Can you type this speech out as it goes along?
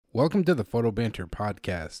Welcome to the Photo Banter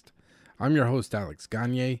podcast. I'm your host, Alex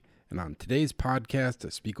Gagne, and on today's podcast, I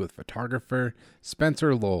speak with photographer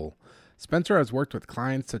Spencer Lowell. Spencer has worked with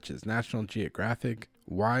clients such as National Geographic,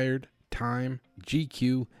 Wired, Time,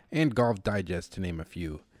 GQ, and Golf Digest, to name a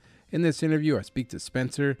few. In this interview, I speak to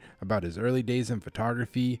Spencer about his early days in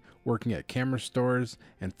photography, working at camera stores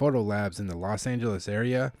and photo labs in the Los Angeles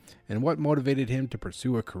area, and what motivated him to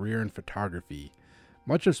pursue a career in photography.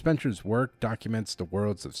 Much of Spencer's work documents the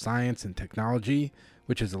worlds of science and technology,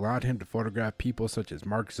 which has allowed him to photograph people such as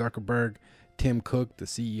Mark Zuckerberg, Tim Cook, the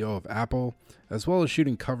CEO of Apple, as well as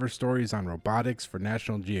shooting cover stories on robotics for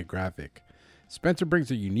National Geographic. Spencer brings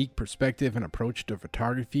a unique perspective and approach to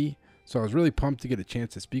photography, so I was really pumped to get a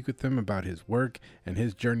chance to speak with him about his work and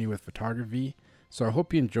his journey with photography. So I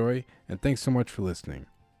hope you enjoy, and thanks so much for listening.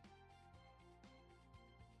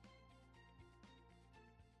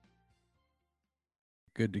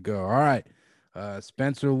 Good to go. All right.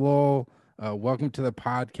 Spencer Lowell, welcome to the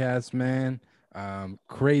podcast, man.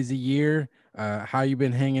 Crazy year. How you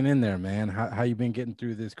been hanging in there, man? How you been getting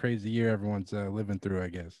through this crazy year everyone's living through, I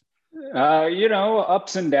guess?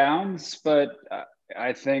 Ups and downs, but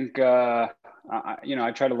I think, I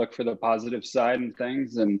try to look for the positive side and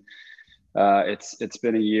things. And it's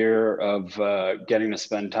been a year of getting to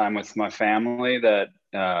spend time with my family that,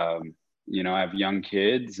 I have young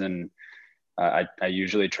kids, and I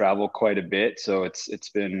usually travel quite a bit. So it's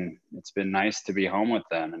been nice to be home with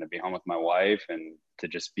them and to be home with my wife and to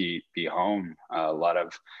just be home. A lot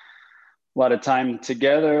of time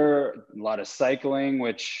together, a lot of cycling,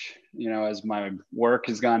 which, as my work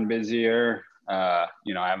has gone busier, I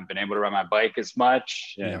haven't been able to ride my bike as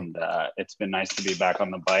much. And it's been nice to be back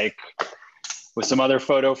on the bike with some other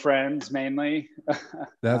photo friends mainly.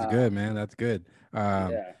 That's good, man. That's good.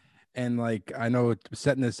 Yeah. And like, I know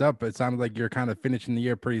setting this up, it sounded like you're kind of finishing the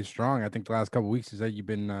year pretty strong. I think the last couple of weeks is that you've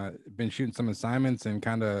been shooting some assignments and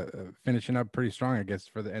kind of finishing up pretty strong, I guess,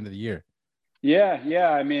 for the end of the year.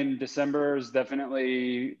 Yeah. I mean, December is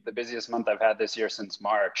definitely the busiest month I've had this year since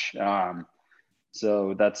March.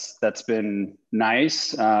 So that's been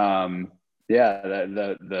nice. The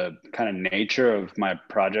kind of nature of my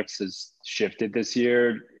projects has shifted this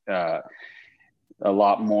year. A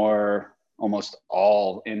lot more, almost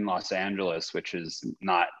all in Los Angeles, which is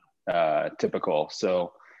not typical.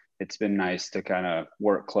 So it's been nice to kind of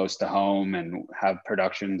work close to home and have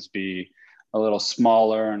productions be a little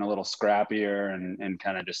smaller and a little scrappier, and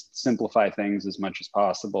kind of just simplify things as much as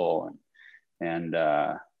possible. And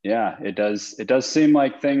it does seem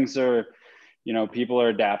like things are, people are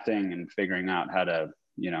adapting and figuring out how to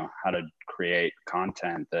create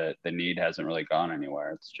content. That the need hasn't really gone anywhere.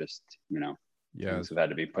 It's just, things have had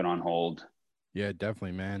to be put on hold. Yeah,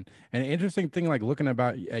 definitely, man. And an interesting thing, like looking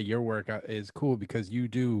at your work is cool because you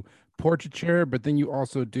do portraiture, but then you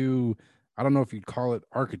also do, I don't know if you'd call it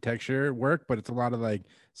architecture work, but it's a lot of like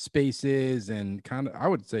spaces and kind of, I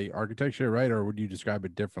would say architecture, right? Or would you describe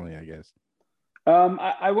it differently, I guess?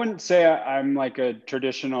 I wouldn't say I'm like a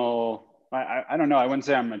traditional, I don't know. I wouldn't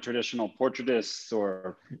say I'm a traditional portraitist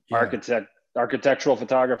or Yeah. architectural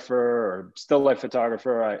photographer or still life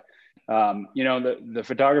photographer. The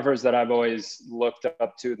photographers that I've always looked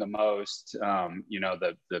up to the most,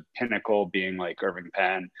 the pinnacle being like Irving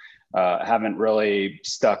Penn, haven't really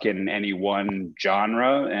stuck in any one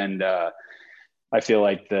genre. And I feel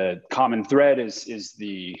like the common thread is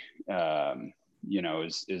the,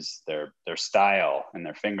 is their style and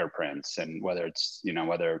their fingerprints. And whether it's,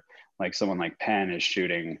 whether like someone like Penn is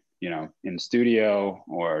shooting, in studio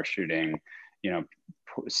or shooting,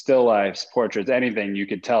 still lifes, portraits, anything, you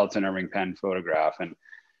could tell it's an Irving Penn photograph. And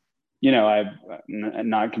I'm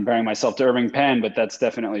not comparing myself to Irving Penn, but that's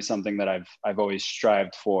definitely something that I've always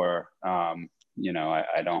strived for. I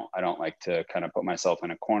don't like to kind of put myself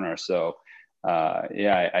in a corner. So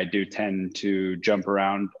I do tend to jump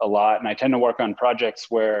around a lot, and I tend to work on projects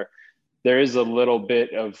where there is a little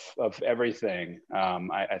bit of everything.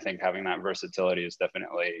 I think having that versatility has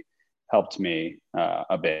definitely helped me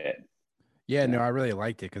a bit. Yeah, no, I really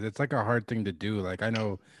liked it because it's like a hard thing to do. Like I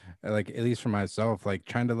know, like at least for myself, like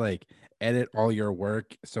trying to like edit all your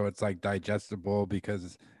work so it's like digestible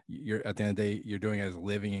because you're at the end of the day you're doing it as a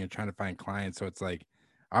living and you're trying to find clients. So it's like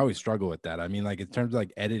I always struggle with that. I mean, like in terms of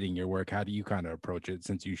like editing your work, how do you kind of approach it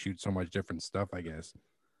since you shoot so much different stuff, I guess?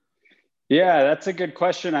 Yeah, that's a good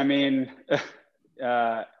question. I mean,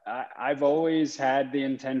 I've always had the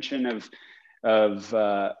intention of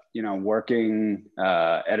working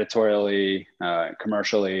editorially,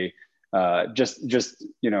 commercially, just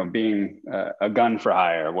being a gun for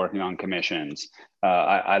hire, working on commissions.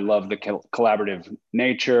 I love the collaborative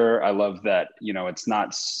nature. I love that, it's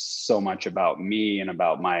not so much about me and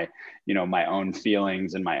about my, my own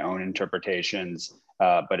feelings and my own interpretations.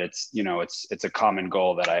 But it's a common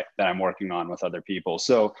goal that I'm working on with other people.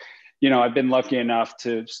 So, I've been lucky enough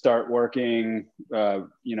to start working,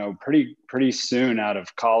 pretty soon out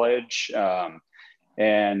of college.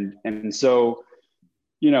 And so,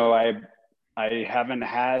 I haven't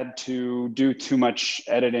had to do too much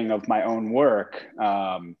editing of my own work.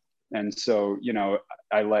 And so,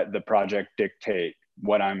 I let the project dictate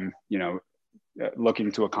what I'm,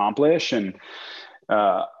 looking to accomplish.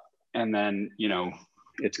 Uh, and then,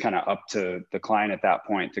 it's kind of up to the client at that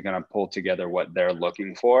point to kind of pull together what they're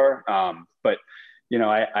looking for. But,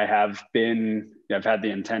 I've had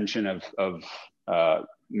the intention of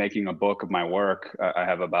making a book of my work. I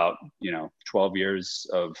have about, 12 years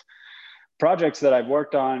of projects that I've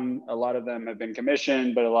worked on. A lot of them have been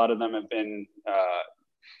commissioned, but a lot of them have been,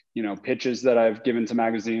 pitches that I've given to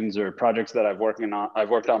magazines or projects that I've worked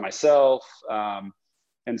on myself.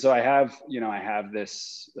 And so I have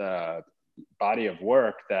this body of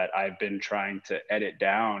work that I've been trying to edit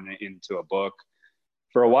down into a book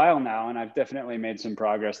for a while now. And I've definitely made some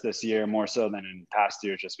progress this year, more so than in past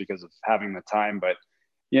years, just because of having the time. But,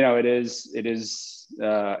 it is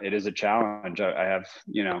a challenge. I have,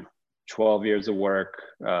 12 years of work,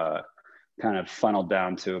 kind of funneled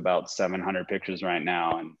down to about 700 pictures right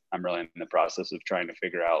now. And I'm really in the process of trying to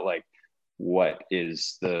figure out like, what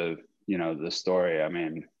is the story. I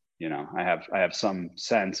mean, I have some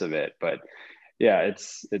sense of it, but yeah,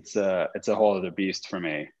 it's a whole other beast for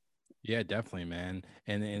me. Yeah, definitely, man.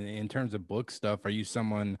 And in terms of book stuff, are you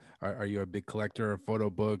a big collector of photo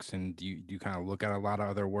books, and do you kind of look at a lot of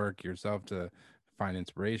other work yourself to find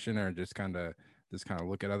inspiration, or just kind of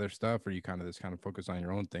look at other stuff, or you kind of just kind of focus on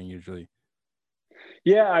your own thing usually?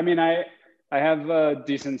 Yeah, I mean, I have a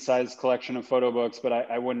decent sized collection of photo books, but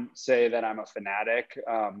I wouldn't say that I'm a fanatic.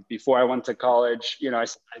 Before I went to college, I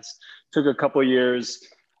took a couple years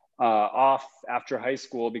off after high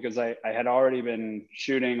school because I had already been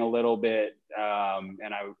shooting a little bit,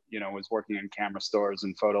 and I was working in camera stores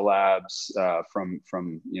and photo labs from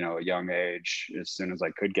a young age, as soon as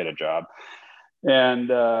I could get a job.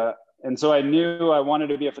 And so I knew I wanted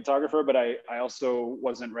to be a photographer, but I also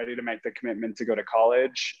wasn't ready to make the commitment to go to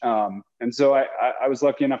college. And so I was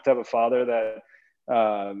lucky enough to have a father that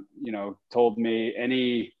told me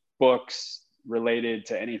any books related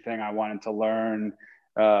to anything I wanted to learn,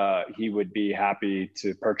 he would be happy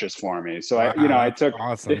to purchase for me. So Wow, I that's took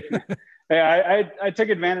awesome. I took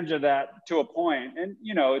advantage of that to a point. And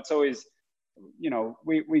it's always,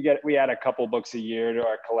 we add a couple books a year to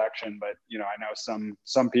our collection, but I know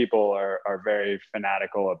some people are very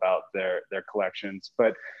fanatical about their collections.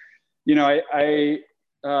 But I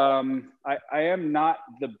am not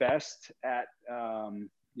the best at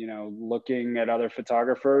looking at other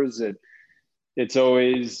photographers. It's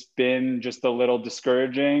always been just a little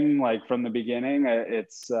discouraging, like from the beginning.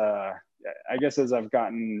 I guess as I've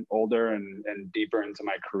gotten older and deeper into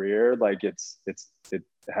my career, like it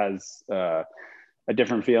has a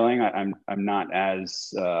different feeling. I'm not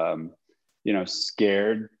as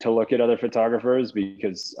scared to look at other photographers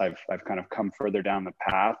because I've kind of come further down the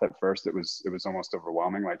path. At first, it was almost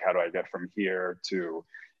overwhelming. Like, how do I get from here to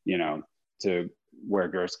to where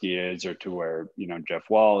Gursky is, or to where Jeff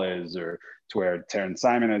Wall is, or to where Terrence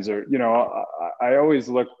Simon is, or I always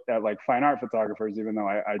looked at like fine art photographers, even though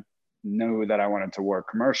I knew that I wanted to work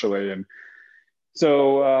commercially. And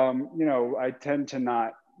so I tend to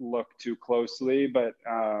not look too closely, but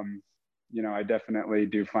I definitely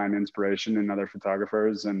do find inspiration in other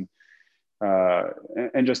photographers and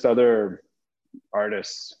just other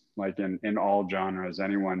artists, like in all genres.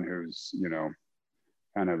 Anyone who's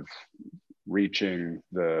kind of reaching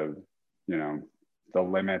the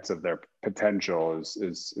limits of their potential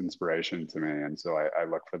is inspiration to me. And so I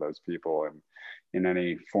look for those people in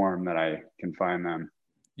any form that I can find them.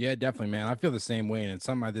 Yeah, definitely, man. I feel the same way, and it's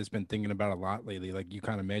something I've just been thinking about a lot lately. Like you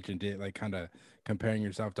kind of mentioned it, like kind of comparing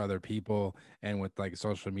yourself to other people, and with like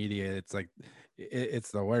social media, it's like it's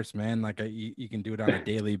the worst, man. Like you can do it on a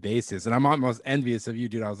daily basis, and I'm almost envious of you,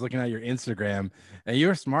 dude. I was looking at your Instagram, and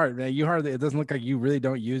you're smart, man. You hardly, it doesn't look like you really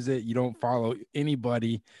don't use it. You don't follow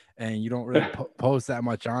anybody, and you don't really post that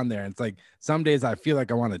much on there. And it's like some days I feel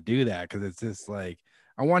like I want to do that because it's just like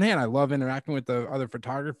on one hand, I love interacting with the other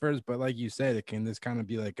photographers, but like you said, it can this kind of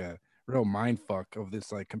be like a real mind fuck of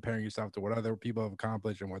this, like comparing yourself to what other people have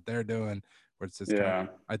accomplished and what they're doing. Where it's just kind of, Yeah.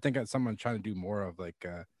 I think that's someone trying to do more of like,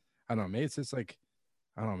 I don't know, maybe it's just like,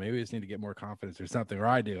 I don't know, maybe we just need to get more confidence or something, or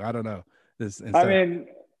I do, I don't know. This I instead of, mean,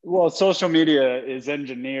 Well, social media is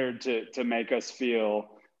engineered to make us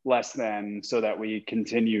feel less than, so that we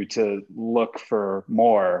continue to look for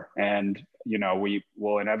more. And, we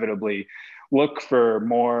will inevitably look for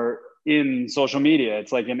more in social media.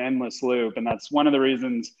 It's like an endless loop. And that's one of the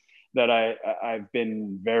reasons that I've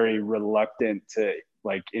been very reluctant to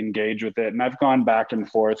like engage with it. And I've gone back and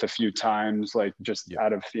forth a few times, like just Yeah.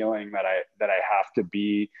 out of feeling that I have to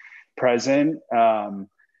be present.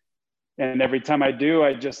 And every time I do,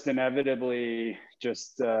 I just inevitably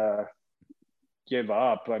just give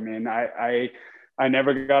up. I mean, I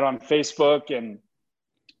never got on Facebook, and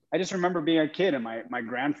I just remember being a kid, and my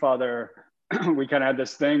grandfather, we kind of had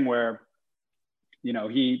this thing where,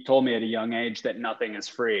 he told me at a young age that nothing is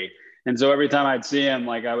free. And so every time I'd see him,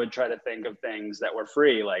 like I would try to think of things that were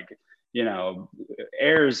free, like,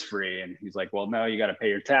 air's free. And he's like, well, no, you got to pay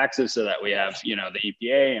your taxes so that we have, the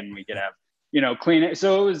EPA and we could have, clean it.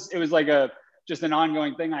 So it was like just an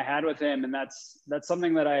ongoing thing I had with him. And that's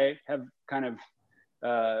something that I have kind of,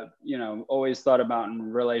 always thought about in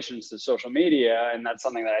relations to social media. And that's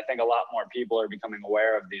something that I think a lot more people are becoming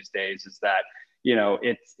aware of these days, is that,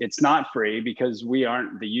 it's not free because we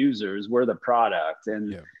aren't the users, we're the product.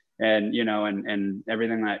 And, Yeah. and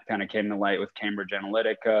everything that kind of came to light with Cambridge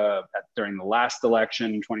Analytica during the last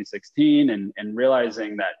election, 2016, and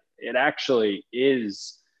realizing that it actually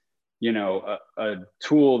is, a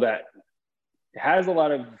tool that has a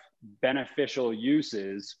lot of beneficial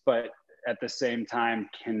uses, but at the same time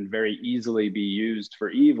can very easily be used for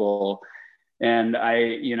evil. And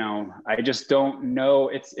I just don't know.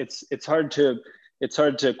 It's hard to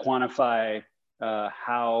quantify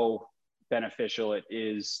how beneficial it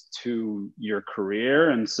is to your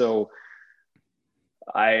career. And so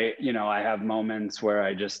I have moments where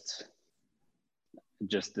I just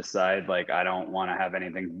decide like I don't want to have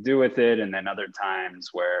anything to do with it, and then other times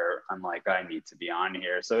where I'm like I need to be on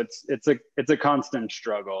here. So it's a constant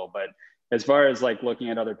struggle. But as far as like looking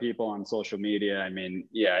at other people on social media, I mean,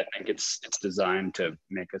 yeah, I think it's designed to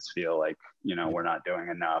make us feel like we're not doing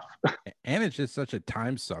enough. And it's just such a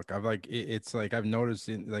time suck. I've like it's like I've noticed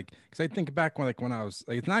in like because I think back when I was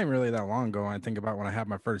like it's not even really that long ago. I think about when I had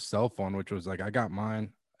my first cell phone, which was like I got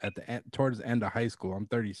mine at the end towards the end of high school. I'm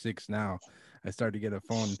 36 now. I started to get a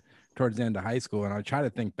phone towards the end of high school, and I try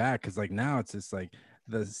to think back because like now it's just like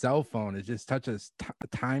the cell phone is just such a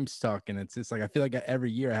time suck, and it's just like I feel like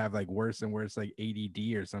every year I have like worse and worse like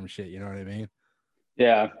ADD or some shit. You know what I mean?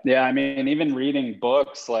 Yeah. I mean, even reading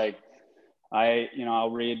books, like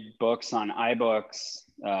I'll read books on iBooks,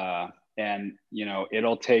 and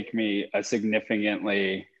it'll take me a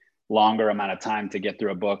significantly longer amount of time to get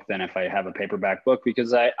through a book than if I have a paperback book,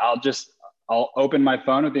 because I'll open my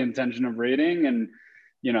phone with the intention of reading, and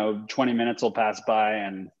 20 minutes will pass by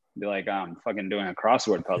and be like, oh, I'm fucking doing a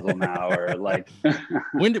crossword puzzle now, or like,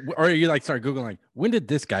 When did, or you like start googling like when did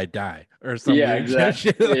this guy die or some yeah, weird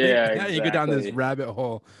shit like yeah, that? You go down this exactly. rabbit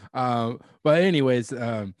hole. But anyways,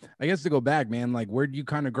 I guess to go back, man, like where did you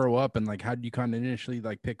kind of grow up and like how did you kind of initially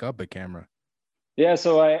like pick up a camera? Yeah,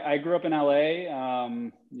 so I grew up in LA.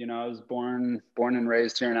 I was born and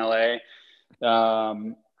raised here in LA.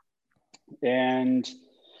 And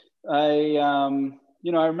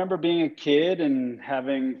I remember being a kid and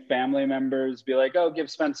having family members be like, "Oh, give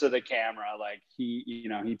Spencer the camera. Like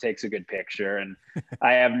he takes a good picture." And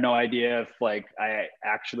I have no idea if like I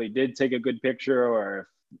actually did take a good picture, or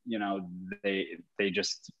if they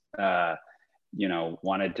just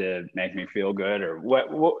wanted to make me feel good, or what.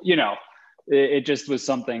 It just was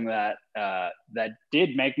something that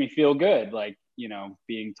did make me feel good, like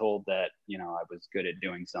being told that I was good at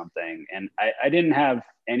doing something. And I didn't have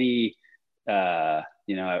any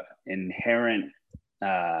inherent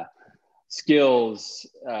skills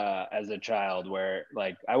as a child, where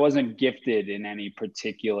like I wasn't gifted in any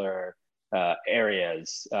particular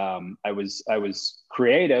areas. I was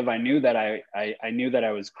creative. I knew that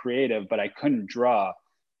I was creative, but I couldn't draw.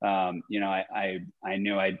 I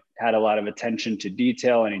knew I had a lot of attention to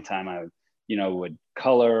detail anytime I would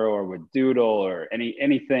color or would doodle or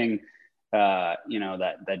anything that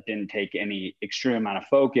didn't take any extreme amount of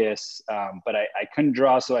focus. But I couldn't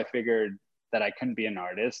draw, so I figured that I couldn't be an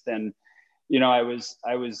artist. And I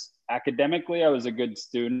was academically, I was a good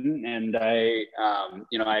student, and I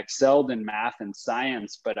excelled in math and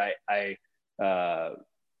science, but I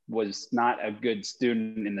was not a good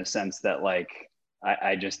student in the sense that like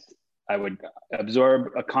I would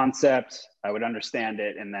absorb a concept, I would understand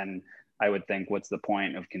it, and then I would think, what's the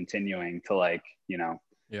point of continuing to like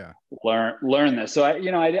Yeah. learn this? So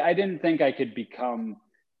I didn't think I could become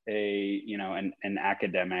an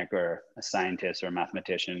academic or a scientist or a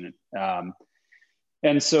mathematician.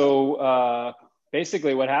 And so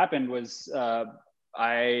basically what happened was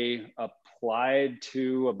I applied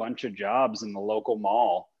to a bunch of jobs in the local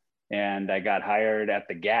mall, and I got hired at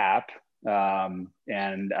the Gap.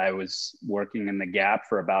 And I was working in the Gap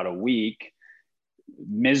for about a week,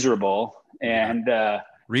 miserable. Yeah. And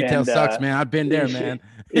Retail and sucks, man. I've been there, man.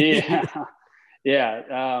 yeah,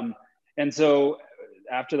 yeah. And so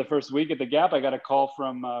after the first week at the Gap, I got a call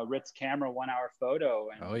from Ritz Camera 1 Hour Photo,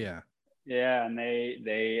 and Oh yeah. yeah, and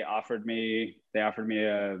they offered me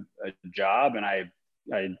a job, and I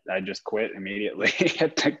just quit immediately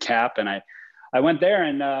at the Gap, and I went there,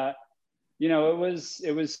 and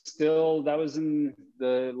it was still, that was in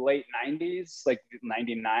the late 90s, like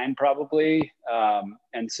 99 probably.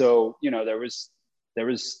 And so, there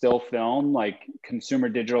was still film, like consumer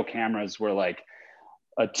digital cameras were like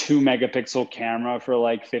a 2 megapixel camera for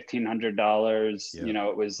like $1,500. Yeah.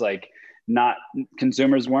 It was like, not,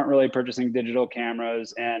 consumers weren't really purchasing digital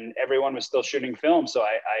cameras, and everyone was still shooting film. So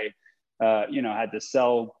I had to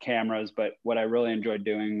sell cameras, but what I really enjoyed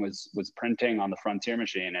doing was printing on the Frontier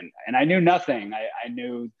machine, and I knew nothing. I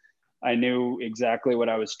knew exactly what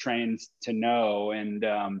I was trained to know, and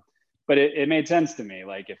but it made sense to me.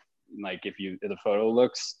 Like if the photo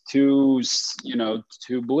looks too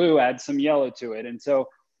blue, add some yellow to it. And so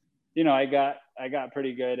I got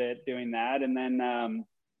pretty good at doing that, and then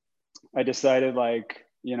I decided, like,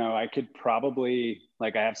 I could probably,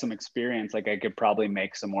 like, I have some experience, like I could probably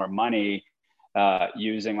make some more money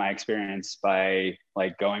using my experience by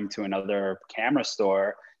like going to another camera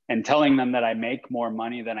store and telling them that I make more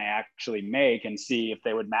money than I actually make, and see if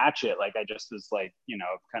they would match it. Like, I just was like,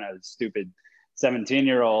 kind of stupid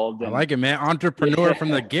 17-year-old. I And like it, man. Entrepreneur from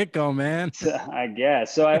the yeah, get-go, man. so I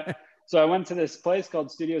guess. So I went to this place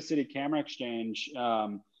called Studio City Camera Exchange.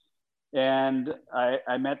 And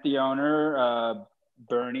I met the owner,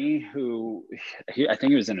 Bernie, who I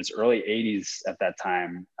think he was in his early 80s at that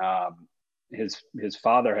time. His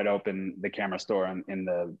father had opened the camera store in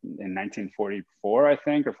 1944, I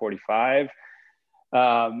think, or 45.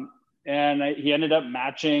 And he ended up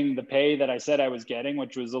matching the pay that I said I was getting,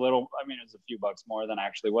 which was a little, I mean, it was a few bucks more than I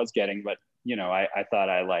actually was getting. But, I thought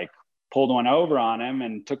I like pulled one over on him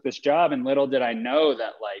and took this job. And little did I know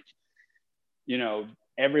that, like,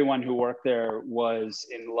 everyone who worked there was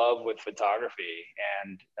in love with photography.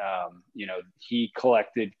 And he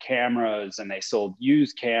collected cameras, and they sold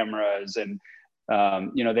used cameras, and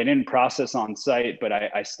they didn't process on site, but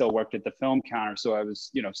I still worked at the film counter. So I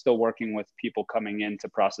was, still working with people coming in to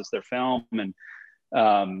process their film. And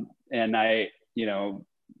I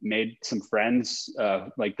made some friends.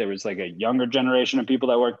 Like, there was like a younger generation of people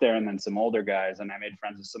that worked there, and then some older guys, and I made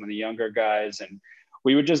friends with some of the younger guys, and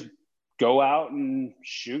we would just go out and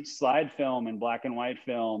shoot slide film and black and white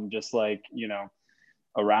film, just like,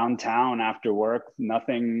 around town after work,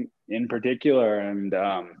 nothing in particular. And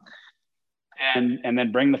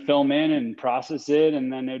then bring the film in and process it.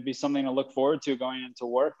 And then it'd be something to look forward to going into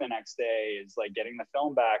work the next day, is like getting the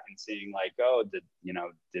film back and seeing, like, oh, did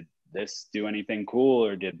this do anything cool?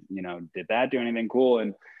 Or did that do anything cool?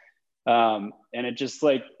 And it just,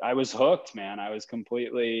 like, I was hooked, man. I was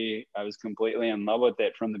completely in love with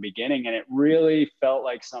it from the beginning. And it really felt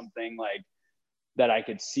like something like that I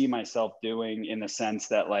could see myself doing, in the sense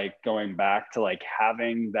that, like, going back to like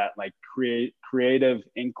having that like creative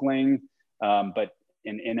inkling, but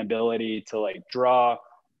an inability to like draw.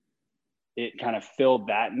 It kind of filled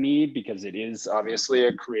that need, because it is obviously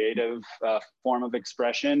a creative form of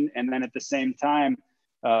expression. And then at the same time,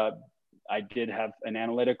 I did have an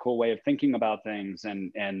analytical way of thinking about things,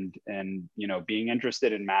 and being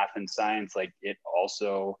interested in math and science. Like, it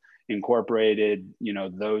also incorporated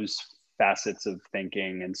those facets of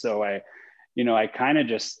thinking. And so I kind of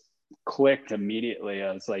just clicked immediately.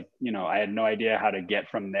 I was like, I had no idea how to get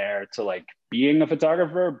from there to like being a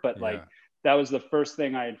photographer, but like, Yeah. that was the first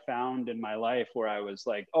thing I had found in my life where I was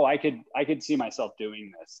like, oh, I could see myself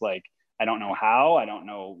doing this. Like, I don't know how, I don't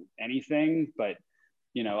know anything, but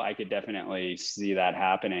I could definitely see that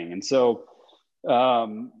happening. And so, I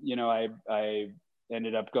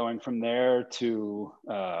ended up going from there to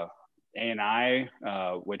A&I,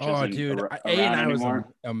 which Oh, isn't dude, A and around I was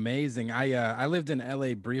anymore. amazing. I lived in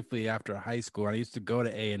LA briefly after high school. I used to go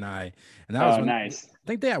to A and that was Oh, when nice. I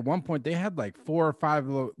think they at one point they had like 4 or 5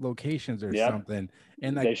 locations or Yep, something.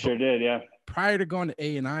 And like they sure did. Yeah. prior to going to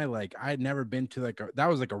A&I, like I'd never been to like that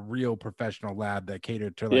was like a real professional lab that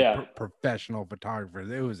catered to like Yeah. professional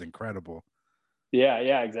photographers. It was incredible. Yeah,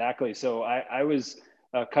 exactly. So I was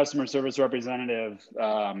a customer service representative.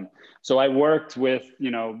 So I worked with,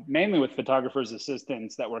 mainly with photographers'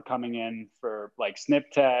 assistants that were coming in for like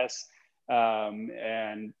snip tests,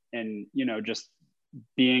 and just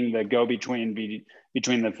being the go-between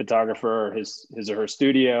between the photographer or his or her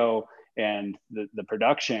studio and the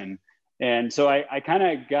production. And so I kind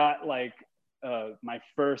of got like my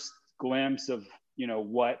first glimpse of, you know,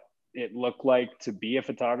 what it looked like to be a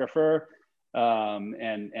photographer,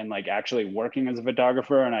 and like actually working as a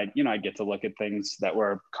photographer. And I, you know, I get to look at things that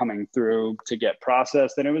were coming through to get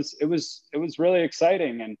processed, and it was really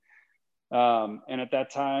exciting. And at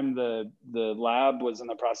that time, the lab was in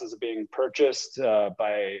the process of being purchased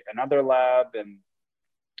by another lab,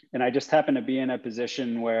 and I just happened to be in a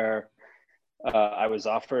position where I was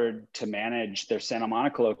offered to manage their Santa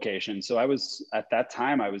Monica location. So I was, at that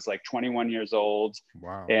time, I was like 21 years old.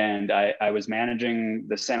 Wow. And I was managing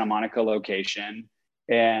the Santa Monica location.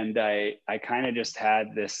 And I kind of just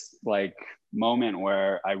had this like moment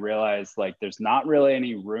where I realized like there's not really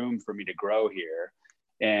any room for me to grow here.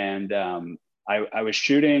 And I was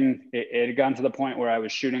shooting, it had gotten to the point where I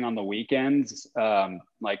was shooting on the weekends,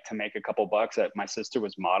 like to make a couple bucks. My sister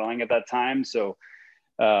was modeling at that time. So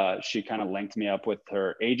she kind of linked me up with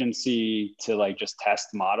her agency to like just test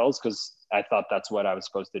models, because I thought that's what I was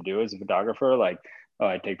supposed to do as a photographer. Like, oh,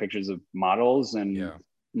 I take pictures of models and Yeah.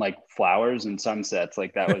 like flowers and sunsets.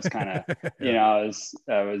 Like that was kind of, you Yeah. know,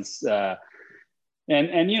 I was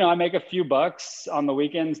and you know, I make a few bucks on the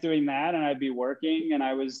weekends doing that, and I'd be working, and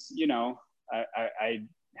I was, you know, I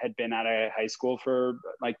had been out of high school for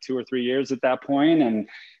like 2 or 3 years at that point, and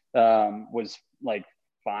was like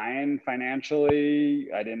fine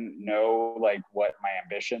financially. I didn't know like what my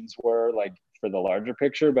ambitions were like for the larger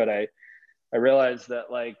picture, but I realized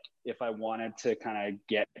that like if I wanted to kind of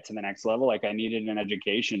get to the next level, like I needed an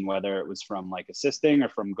education, whether it was from like assisting or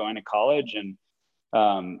from going to college. And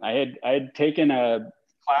I had taken a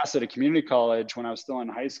class at a community college when I was still in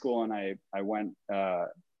high school, and I went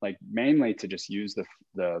like mainly to just use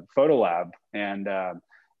the photo lab. And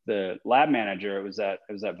the lab manager, it was at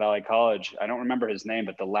Valley College. I don't remember his name,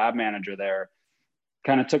 but the lab manager there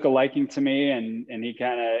kind of took a liking to me, and he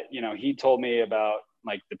kind of, you know, he told me about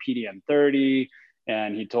like the PDN 30,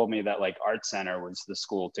 and he told me that like Art Center was the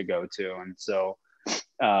school to go to. And so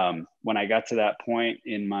when I got to that point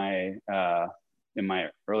in my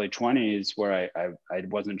early 20s where I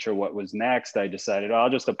wasn't sure what was next, I decided, oh, I'll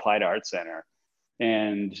just apply to Art Center.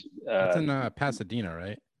 And That's in Pasadena,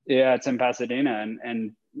 right? yeah, it's in Pasadena.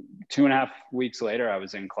 And 2.5 weeks later, I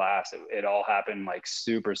was in class. It all happened like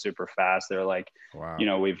super, super fast. They're like, you Wow.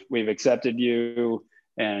 know, we've accepted you,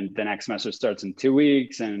 and the next semester starts in 2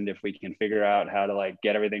 weeks. And if we can figure out how to like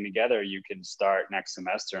get everything together, you can start next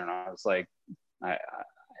semester. And I was like,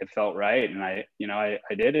 it felt right. And I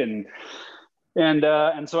did.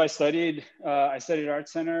 And so I studied Art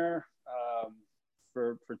Center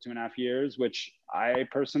for 2.5 years, which I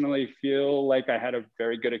personally feel like I had a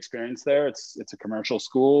very good experience there. It's a commercial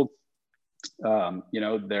school. You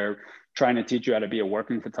know, they're trying to teach you how to be a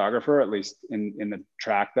working photographer, at least in the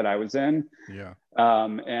track that I was in. Yeah.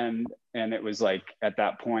 And it was like at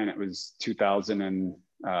that point, it was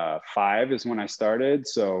 2005 is when I started.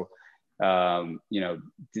 So you know,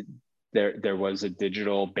 there was a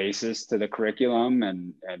digital basis to the curriculum,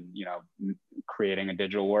 and you know, creating a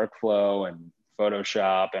digital workflow and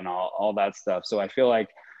Photoshop and all that stuff. So I feel like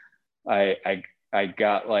I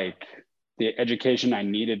got like the education I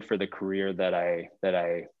needed for the career that I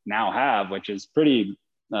now have, which is pretty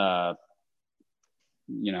you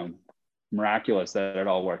know, miraculous that it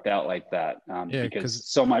all worked out like that. Yeah, Because because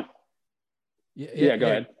so much. Yeah, go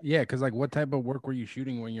ahead. yeah. Because like, what type of work were you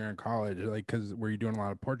shooting when you're in college? Like, because were you doing a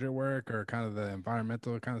lot of portrait work or kind of the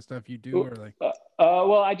environmental kind of stuff you do, or like?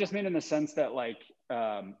 Well, I just mean in the sense that like,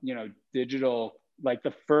 you know, digital, like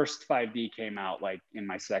the first 5D came out like in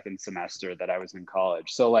my second semester that I was in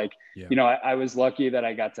college. So like, Yeah. you know, I was lucky that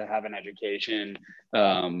I got to have an education,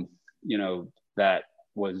 you know, that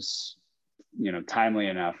was, you know, timely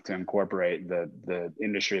enough to incorporate the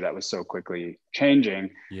industry that was so quickly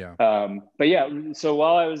changing. Yeah. But yeah, so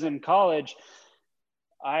while I was in college,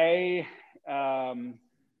 I, um,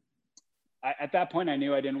 at that point, I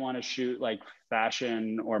knew I didn't want to shoot like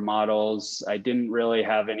fashion or models. I didn't really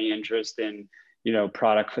have any interest in, you know,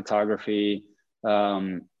 product photography.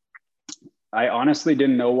 I honestly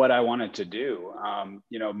didn't know what I wanted to do.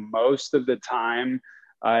 You know, most of the time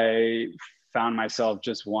I found myself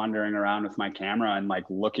just wandering around with my camera and like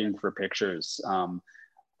looking for pictures.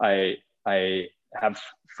 I have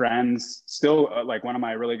friends still, like one of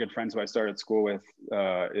my really good friends who I started school with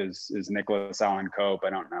is Nicholas Allen Cope. I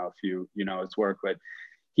don't know if you know his work, but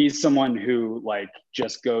he's someone who like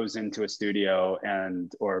just goes into a studio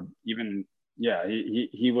and, or even, yeah,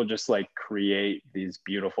 he will just like create these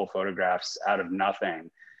beautiful photographs out of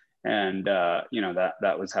nothing. And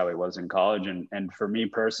that was how it was in college. And for me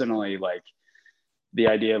personally, like, the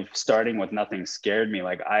idea of starting with nothing scared me.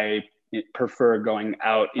 Like, I prefer going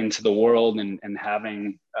out into the world and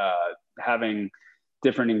having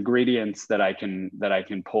different ingredients that I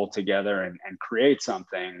can pull together and create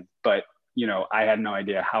something. But I had no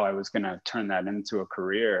idea how I was going to turn that into a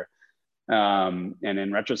career. And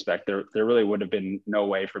in retrospect, there really would have been no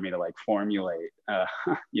way for me to like formulate a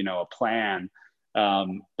plan.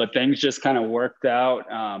 But things just kind of worked out.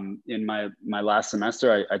 In my last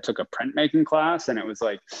semester, I took a printmaking class, and it was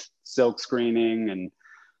like silk screening and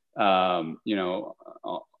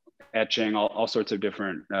etching, all sorts of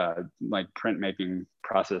different like printmaking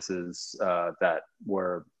processes that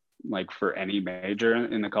were like for any major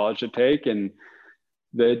in the college to take. And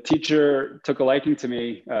the teacher took a liking to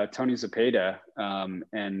me, Tony Zepeda,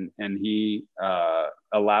 and he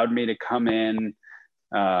allowed me to come in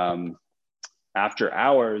after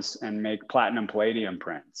hours and make platinum palladium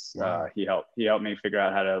prints. Wow. He helped me figure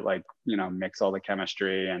out how to, like, mix all the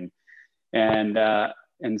chemistry.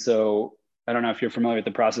 And so I don't know if you're familiar with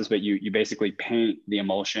the process, but you basically paint the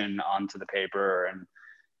emulsion onto the paper.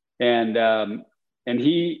 And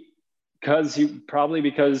he, because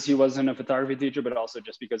he wasn't a photography teacher, but also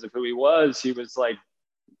just because of who he was like,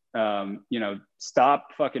 stop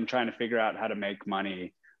fucking trying to figure out how to make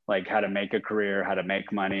money, like how to make a career, how to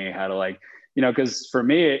make money, how to, like, because for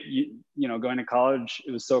me, going to college,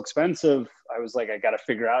 it was so expensive. I was like, I got to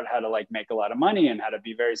figure out how to like make a lot of money and how to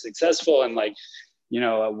be very successful. And like,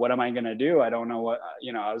 what am I going to do? I don't know what,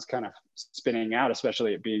 I was kind of spinning out,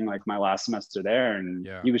 especially it being like my last semester there. And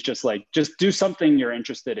Yeah. he was just like, just do something you're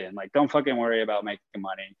interested in. Like, don't fucking worry about making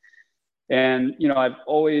money. And, I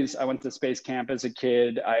went to space camp as a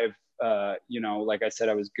kid. Like I said,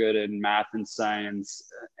 I was good in math and science,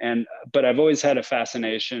 but I've always had a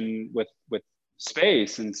fascination with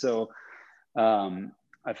space. And so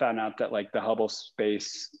I found out that like the Hubble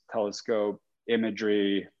Space Telescope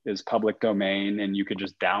imagery is public domain, and you could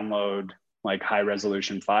just download like high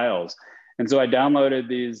resolution files. And so I downloaded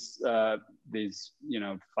these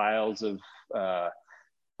files of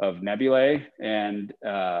nebulae, and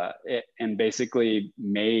basically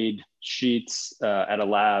made sheets at a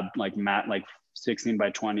lab, like 16 by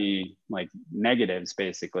 20 like negatives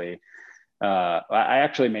basically. I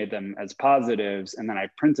actually made them as positives, and then I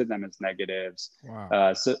printed them as negatives.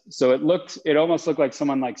 Wow. So it almost looked like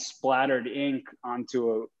someone like splattered ink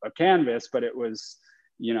onto a canvas, but it was,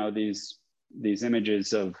 these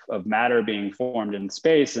images of matter being formed in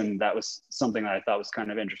space. And that was something that I thought was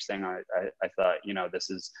kind of interesting. I thought, this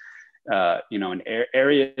is, in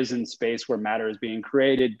areas in space where matter is being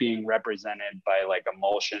created, being represented by like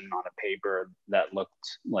emulsion on a paper that looked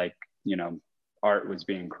like, art was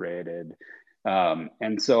being created.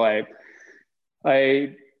 And so I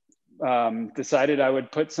decided I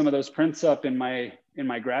would put some of those prints up in my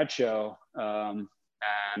grad show. And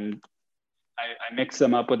I mixed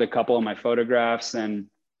them up with a couple of my photographs, and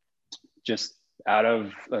just out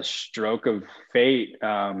of a stroke of fate,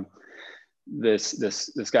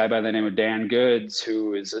 this guy by the name of Dan Goods,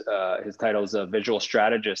 who is his title is a visual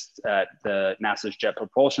strategist at the NASA's Jet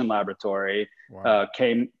Propulsion Laboratory, Wow.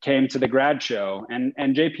 came to the grad show. And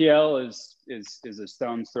JPL is a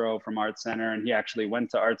stone's throw from Art Center, and he actually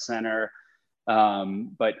went to Art Center.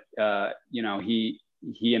 But he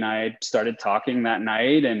and I started talking that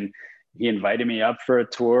night, and he invited me up for a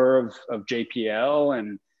tour of JPL.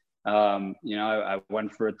 And I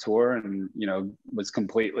went for a tour, and was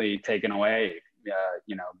completely taken away.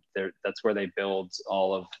 That's where they build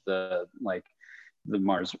all of the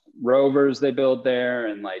Mars rovers they build there,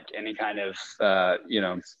 and like any kind of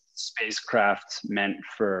spacecraft meant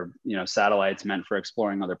for satellites meant for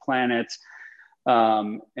exploring other planets.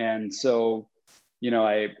 And so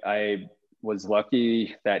I was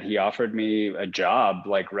lucky that he offered me a job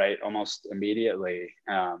like right almost immediately.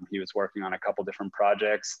 He was working on a couple different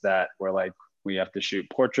projects that were like, we have to shoot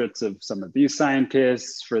portraits of some of these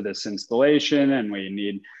scientists for this installation, and we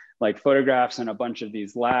need like photographs in a bunch of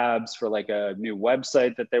these labs for like a new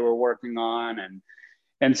website that they were working on.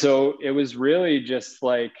 And so it was really just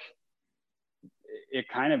like, it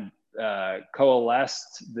kind of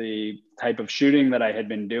coalesced the type of shooting that I had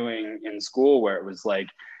been doing in school, where it was like,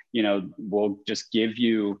 we'll just give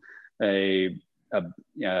you a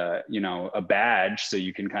badge so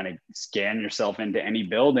you can kind of scan yourself into any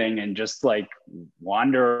building and just like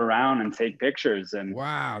wander around and take pictures. And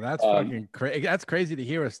Wow, that's fucking crazy. That's crazy to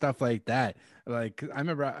hear with stuff like that. Like, I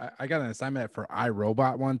remember I got an assignment for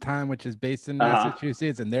iRobot one time, which is based in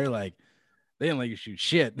Massachusetts, and they're like, they didn't let you shoot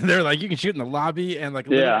shit. They're like, you can shoot in the lobby and like a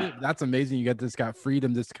little yeah. bit. That's amazing. You got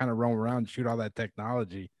freedom just to kind of roam around and shoot all that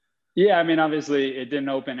technology. Yeah, I mean, obviously, it didn't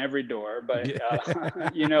open every door, but Yeah.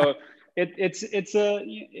 you know, it's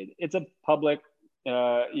a public,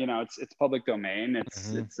 it's public domain.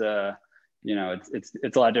 Hmm. It's a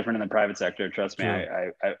lot different in the private sector. Trust me,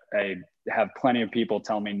 True. I have plenty of people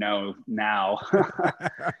tell me no now.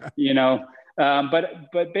 you know,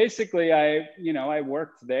 but basically, I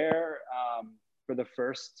worked there for the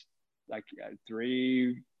first like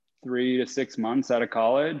 3 to 6 months out of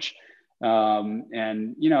college.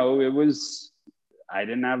 And it was, I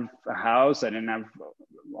didn't have a house, I didn't have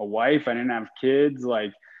a wife, I didn't have kids.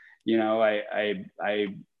 Like, I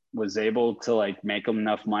was able to like make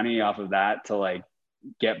enough money off of that to like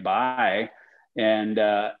get by. And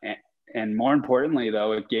more importantly,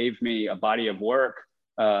 though, it gave me a body of work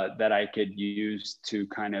that I could use to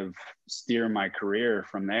kind of steer my career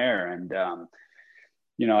from there. And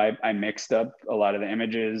I mixed up a lot of the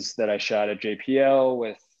images that I shot at JPL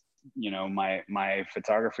with my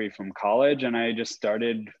photography from college, and I just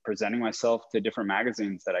started presenting myself to different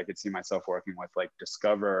magazines that I could see myself working with, like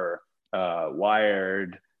Discover,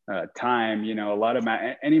 Wired, Time. A lot of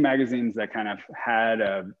any magazines that kind of had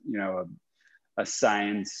a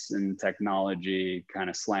science and technology kind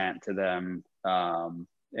of slant to them.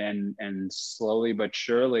 And slowly but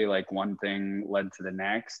surely, like one thing led to the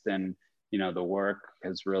next, and the work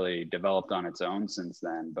has really developed on its own since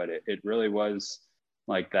then. But it really was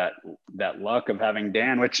like that luck of having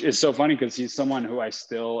Dan, which is so funny because he's someone who I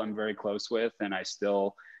still am very close with, and I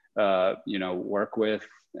still work with.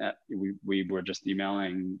 We were just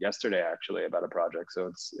emailing yesterday actually about a project,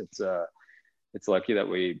 so it's lucky that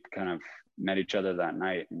we kind of met each other that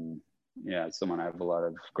night. And yeah, it's someone I have a lot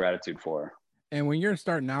of gratitude for. And when you're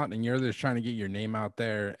starting out and you're just trying to get your name out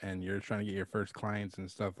there and you're trying to get your first clients and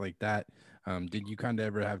stuff like that, did you kind of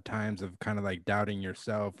ever have times of kind of like doubting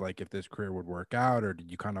yourself, like if this career would work out, or did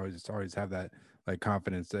you kind of always have that like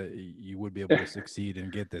confidence that you would be able to succeed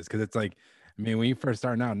and get this? Because it's like, I mean, when you first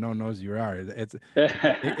start out, no one knows you are. It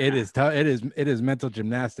is tough. It is mental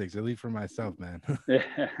gymnastics, at least for myself, man.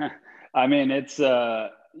 I mean, it's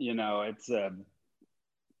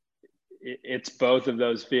both of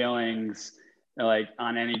those feelings, like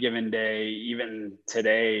on any given day, even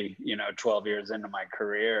today, 12 years into my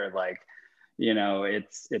career. Like,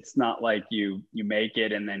 it's not like you make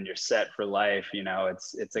it and then you're set for life.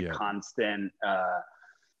 It's a Yeah. constant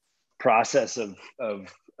process of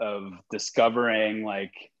discovering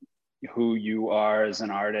like who you are as an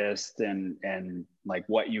artist, and like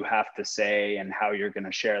what you have to say and how you're going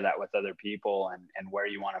to share that with other people, and where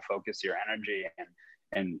you want to focus your energy.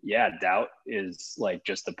 And yeah, doubt is like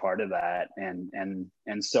just a part of that. And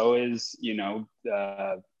so is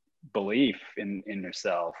belief in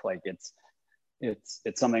yourself. Like it's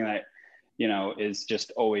something that is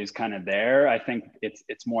just always kind of there. I think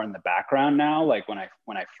it's more in the background now. Like when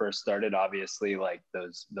I first started, obviously, like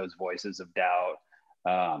those voices of doubt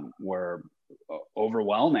were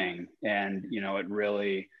overwhelming, and it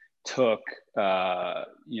really took the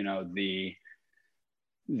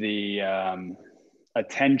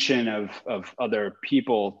attention of other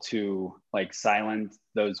people to like silence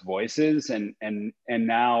those voices. And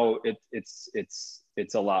now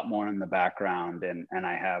it's a lot more in the background, and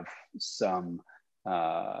I have some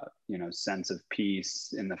sense of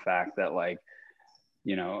peace in the fact that, like,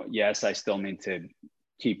 yes, I still need to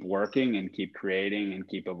keep working and keep creating and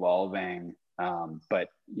keep evolving, but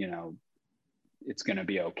it's going to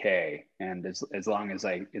be okay. And as long as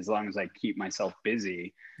I keep myself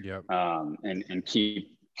busy, Yep. and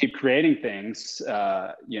keep creating things,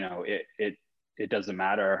 it doesn't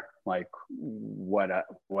matter like what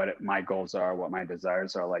my goals are, what my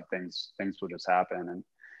desires are. Like things will just happen. And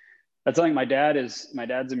that's something my dad's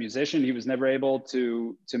a musician. He was never able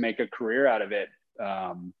to make a career out of it,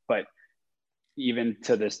 but even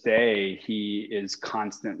to this day, he is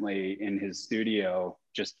constantly in his studio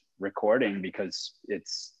just recording because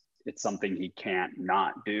it's something he can't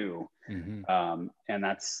not do. Hmm. And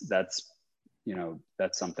that's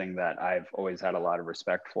something that I've always had a lot of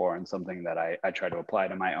respect for, and something that I try to apply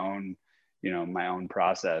to my own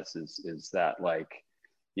process is that, like,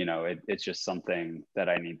 it's just something that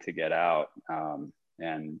I need to get out.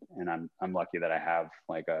 And I'm lucky that I have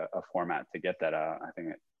like a format to get that out. I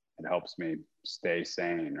think it helps me stay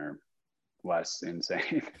sane or less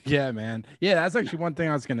insane. Yeah, man. Yeah, that's actually one thing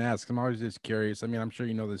I was gonna ask. I'm always just curious. I mean, I'm sure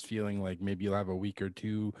you know this feeling, like maybe you'll have a week or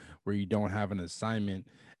two where you don't have an assignment,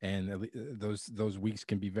 and those weeks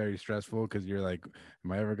can be very stressful because you're like,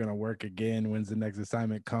 "Am I ever gonna work again? When's the next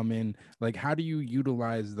assignment coming?" Like, how do you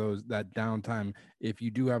utilize that downtime if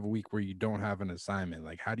you do have a week where you don't have an assignment?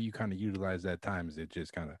 Like, how do you kind of utilize that time? Is it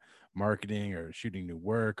just kind of marketing or shooting new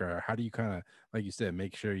work, or how do you kind of, like you said,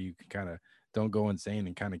 make sure you kind of don't go insane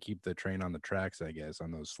and kind of keep the train on the tracks, I guess,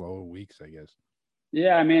 on those slow weeks, I guess.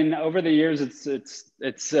 Yeah, I mean, over the years,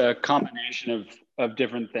 it's a combination of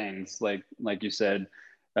different things, like you said,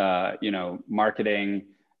 marketing,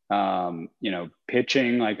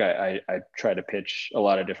 pitching. Like I try to pitch a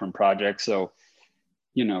lot of different projects. So,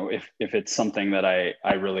 if it's something that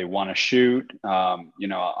I really want to shoot,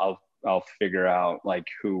 I'll figure out like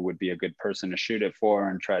who would be a good person to shoot it for,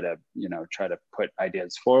 and try to put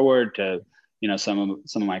ideas forward to, some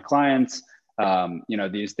of my clients.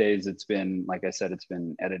 These days it's been, like I said, it's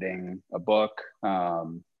been editing a book,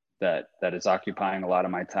 that is occupying a lot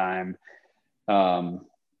of my time. Um,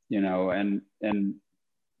 and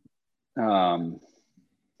um,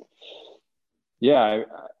 yeah,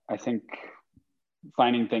 I think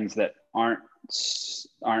finding things that aren't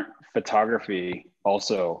photography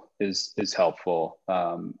also is helpful.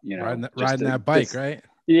 Just Riding to that bike, just right?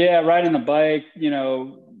 yeah, riding the bike,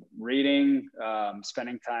 reading,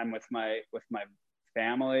 spending time with my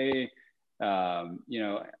family,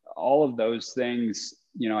 all of those things.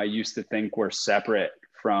 I used to think were separate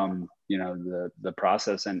from the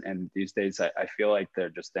process, and these days I feel like they're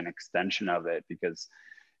just an extension of it, because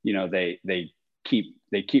they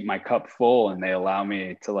keep my cup full, and they allow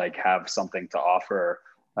me to like have something to offer,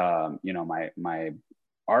 my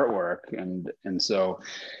artwork. And so,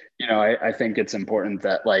 I think it's important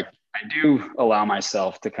that like I do allow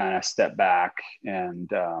myself to kind of step back and,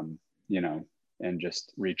 and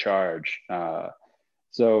just recharge.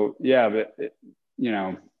 So yeah, but you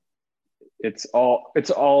know, it's all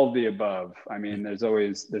of the above. I mean, there's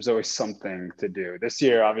always something to do. This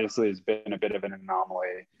year obviously has been a bit of an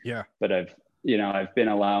anomaly, Yeah. but I've been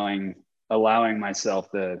allowing myself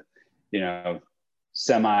the, you know,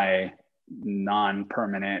 semi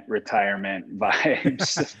non-permanent retirement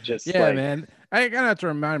vibes. Just Yeah, like, man. I kind of have to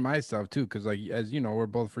remind myself too, because like as you know, we're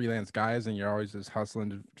both freelance guys, and you're always just hustling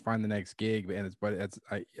to find the next gig. And it's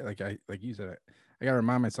like you said, I gotta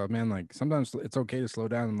remind myself, man. Like sometimes it's okay to slow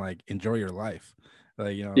down and like enjoy your life,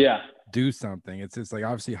 like yeah, do something. It's just like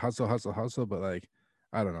obviously hustle, hustle, hustle, but like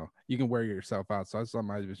I don't know, you can wear yourself out. So that's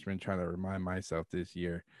something I've just been trying to remind myself this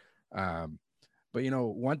year. Um, but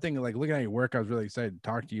one thing, like looking at your work, I was really excited to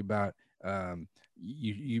talk to you about.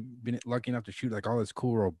 You've been lucky enough to shoot like all this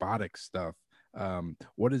cool robotic stuff.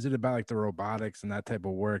 What is it about like the robotics and that type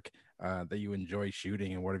of work that you enjoy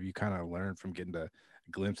shooting, and what have you kind of learned from getting to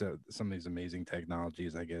glimpse at some of these amazing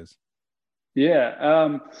technologies, I guess?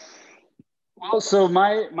 yeah. Well, so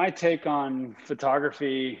my take on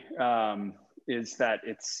photography, is that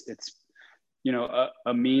it's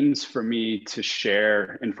a means for me to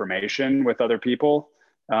share information with other people.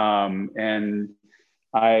 And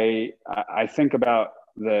I think about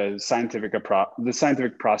the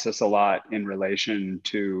scientific process a lot in relation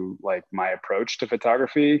to like my approach to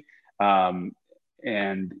photography. And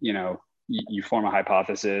you form a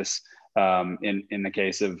hypothesis. In the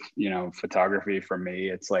case of photography, for me,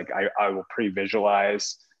 it's like I will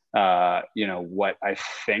pre-visualize what I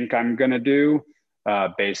think I'm gonna do,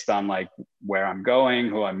 based on like where I'm going,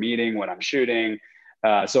 who I'm meeting, what I'm shooting.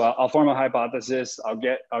 So I'll form a hypothesis. I'll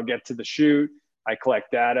get to the shoot. I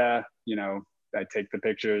collect data. I take the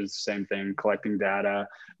pictures. Same thing, collecting data.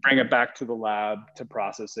 Bring it back to the lab to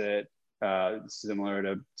process it.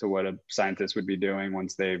 Similar to what a scientist would be doing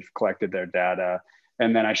once they've collected their data,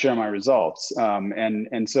 and then I share my results.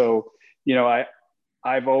 And so,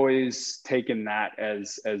 I've always taken that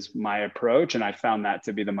as my approach, and I found that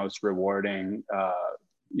to be the most rewarding,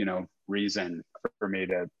 reason for me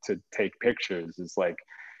to take pictures. Is like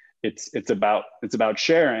it's about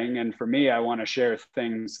sharing, and for me, I want to share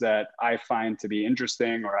things that I find to be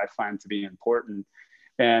interesting or I find to be important.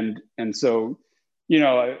 And so, you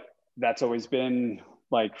know that's always been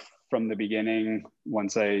like from the beginning.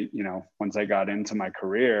 Once I got into my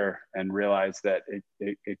career and realized that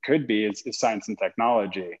it could be is science and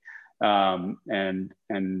technology. And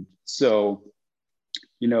so,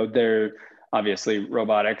 there obviously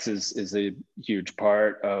robotics is a huge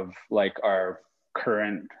part of like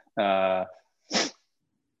current uh,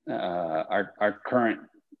 our current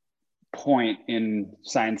point in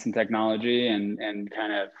science and technology, and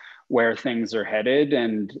kind of where things are headed.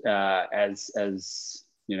 And as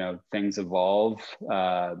things evolve,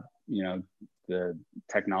 the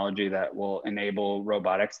technology that will enable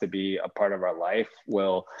robotics to be a part of our life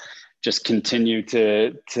will just continue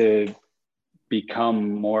to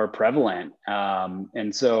become more prevalent.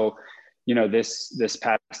 And so, this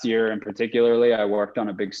past year in particularly, I worked on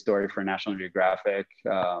a big story for National Geographic,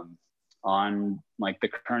 on like the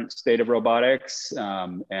current state of robotics.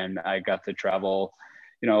 And I got to travel,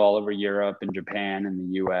 all over Europe and Japan and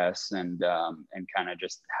the US, and kind of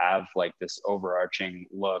just have like this overarching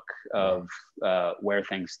look Wow. of where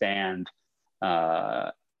things stand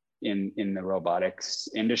in the robotics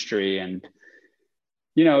industry. And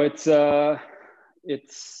it's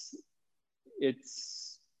it's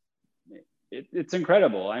it's it's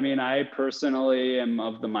incredible. I mean, I personally am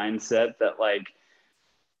of the mindset that, like,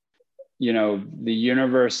 the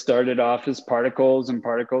universe started off as particles, and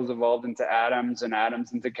particles evolved into atoms, and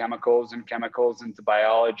atoms into chemicals, and chemicals into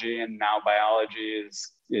biology, and now biology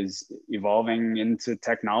is evolving into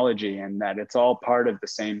technology, and that it's all part of the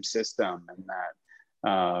same system,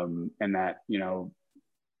 and that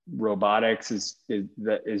robotics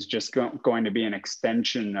is just going to be an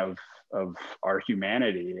extension of our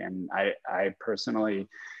humanity. And I personally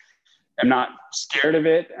am not scared of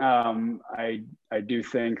it. I do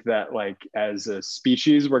think that, like, as a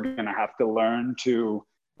species, we're going to have to learn to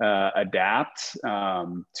adapt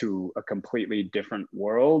to a completely different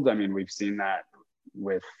world. I mean, we've seen that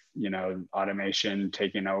with automation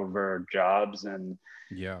taking over jobs, and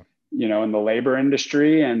Yeah. in the labor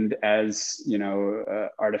industry. And as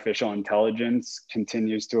artificial intelligence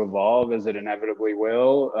continues to evolve, as it inevitably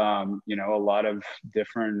will, a lot of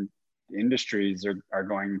different industries are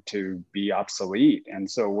going to be obsolete. And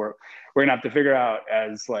so we're gonna have to figure out,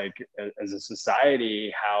 as a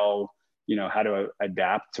society, how to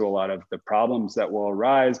adapt to a lot of the problems that will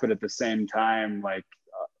arise. But at the same time, like,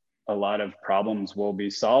 a lot of problems will be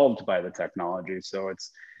solved by the technology. So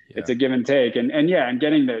it's Yeah. a give and take. And yeah, and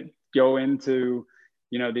getting to go into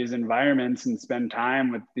these environments and spend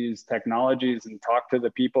time with these technologies and talk to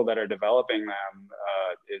the people that are developing them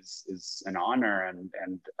is an honor.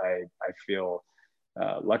 And I feel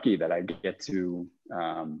lucky that I get to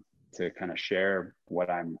kind of share what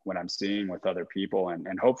I'm seeing with other people,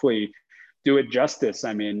 and hopefully do it justice.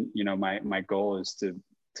 I mean, my goal is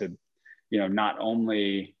to not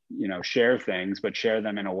only share things, but share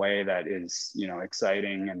them in a way that is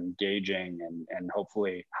exciting and engaging, and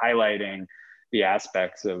hopefully highlighting the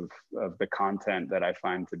aspects of the content that I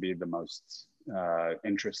find to be the most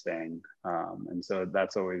interesting. And so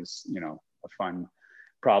that's always a fun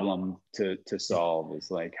problem to solve,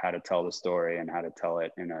 is like how to tell the story and how to tell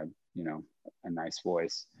it in a nice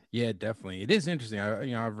voice. Yeah, definitely. It is interesting.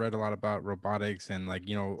 I've read a lot about robotics, and, like,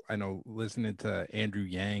 I know, listening to Andrew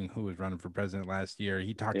Yang, who was running for president last year,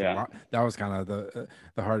 he talked a Yeah, lot. That was kind of the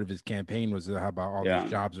heart of his campaign, was how about all these yeah.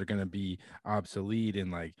 jobs are going to be obsolete,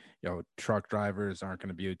 and, like, truck drivers aren't going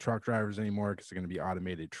to be truck drivers anymore because they're going to be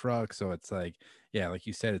automated trucks. So it's like, yeah, like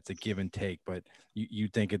you said, it's a give and take, but you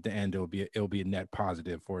think at the end it'll be a net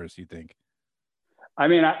positive for us, you think? I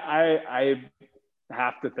mean, I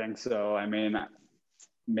have to think so. I mean,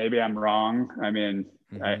 maybe I'm wrong. I mean,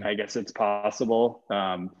 Hmm. I guess it's possible.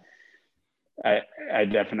 I, I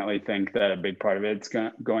definitely think that a big part of it's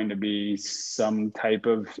going to be some type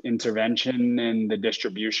of intervention in the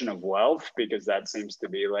distribution of wealth, because that seems to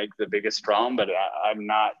be like the biggest problem. But I'm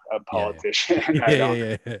not a Yeah, politician. yeah. Yeah,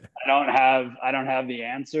 yeah, yeah. I don't have the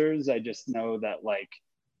answers. I just know that, like,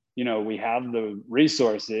 we have the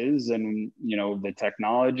resources, and the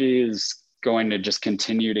technology is going to just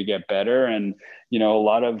continue to get better. And a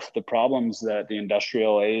lot of the problems that the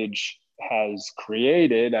industrial age has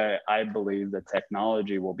created, I believe the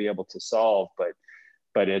technology will be able to solve.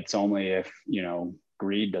 But it's only if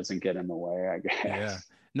greed doesn't get in the way, I Yeah. guess.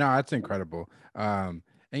 No, that's incredible. And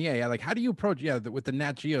yeah, like, how do you approach, with the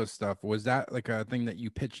Nat Geo stuff? Was that like a thing that you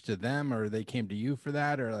pitched to them, or they came to you for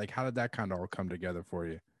that, or like how did that kind of all come together for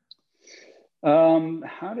you?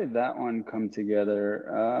 How did that one come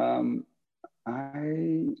together?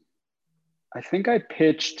 I I think I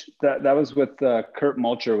pitched that was with Kurt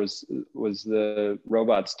Mulcher, was the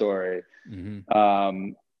robot story. Hmm.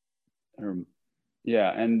 Um, or-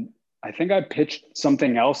 yeah, and I think I pitched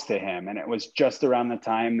something else to him, and it was just around the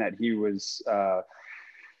time that he was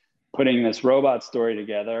putting this robot story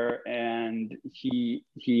together, and he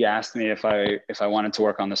asked me if I wanted to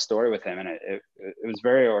work on the story with him, and it was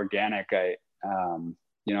very organic.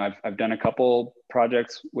 I've done a couple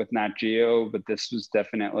projects with Nat Geo, but this was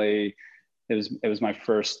definitely, it was my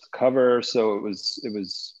first cover, so it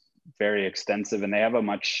was very extensive, and they have a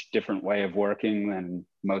much different way of working than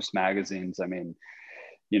most magazines. I mean,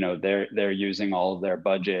 they're using all of their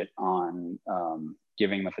budget on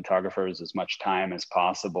giving the photographers as much time as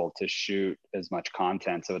possible to shoot as much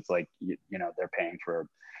content. So it's like, they're paying for,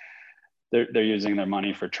 they're using their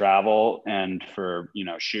money for travel and for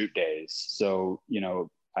shoot days. So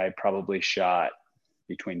I probably shot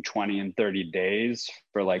between 20 and 30 days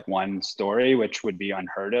for like one story, which would be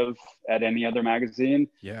unheard of at any other magazine.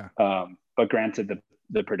 Yeah. But granted,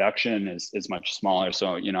 the production is much smaller.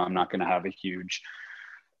 So, I'm not going to have a huge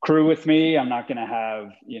crew with me. I'm not going to have,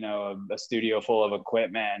 a studio full of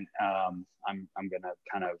equipment. I'm going to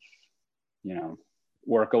kind of,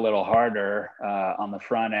 work a little harder on the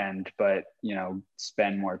front end, but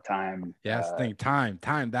spend more time. Yeah, that's the thing. Time.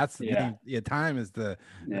 That's the Yeah. thing. Yeah, time is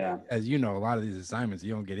Yeah. as you know, a lot of these assignments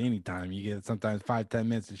you don't get any time. You get sometimes 5-10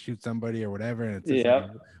 minutes to shoot somebody or whatever, and it's just like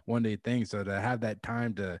Yeah. a one day thing. So to have that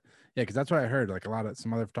time to, yeah, because that's what I heard. Like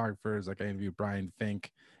some other photographers, like I interviewed Brian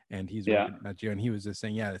Fink, and he's Yeah. working at Nat Geo, and he was just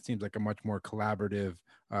saying, yeah, it seems like a much more collaborative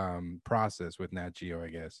process with Nat Geo, I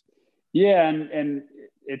guess. Yeah. And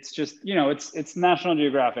it's just, it's National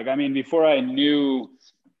Geographic. I mean, before I knew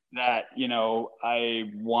that,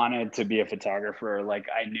 I wanted to be a photographer, like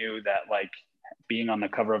I knew that like being on the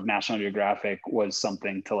cover of National Geographic was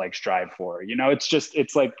something to like strive for. It's just,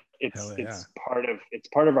 it's like, Hell yeah. it's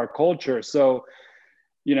part of our culture. So,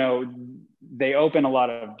 they open a lot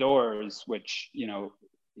of doors, which,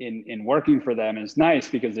 in working for them is nice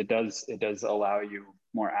because it does allow you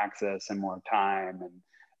more access and more time.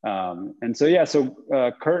 And so, yeah, so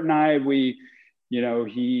Kurt and I, we,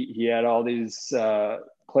 he had all these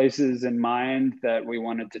places in mind that we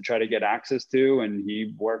wanted to try to get access to, and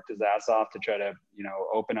he worked his ass off to try to,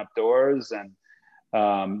 open up doors. And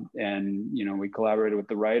we collaborated with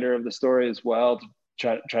the writer of the story as well to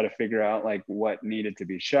try to figure out like what needed to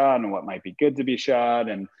be shot and what might be good to be shot.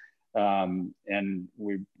 And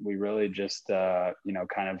we really just kind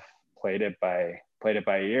of played it by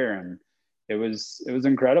ear, and it was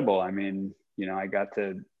incredible. I mean, I got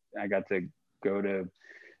to go to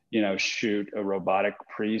shoot a robotic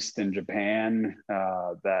priest in Japan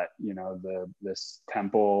that this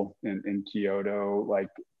temple in Kyoto like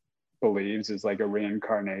believes is like a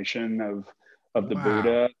reincarnation of the Wow.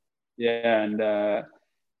 Buddha. Yeah. And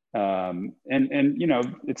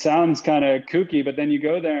it sounds kind of kooky, but then you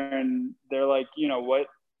go there and they're like,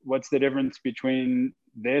 what's the difference between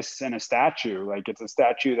this and a statue? Like it's a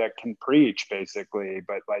statue that can preach basically,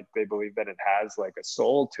 but like they believe that it has like a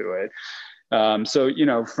soul to it. So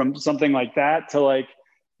from something like that to like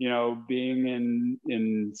being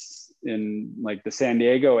in like the San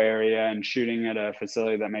Diego area and shooting at a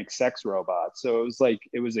facility that makes sex robots. So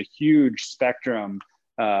it was a huge spectrum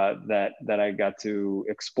that I got to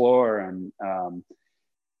explore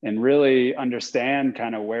and really understand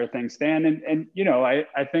kind of where things stand. And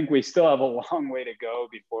I think we still have a long way to go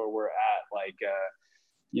before we're at like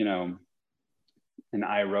an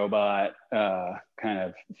iRobot kind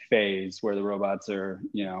of phase where the robots are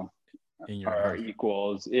In your are house.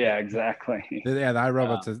 equals. Yeah, exactly. Yeah, the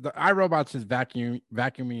iRobots is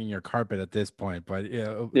vacuuming your carpet at this point, but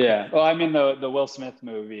yeah. Yeah. Well, I mean the Will Smith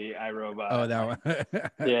movie, Oh, iRobot. that Like, one.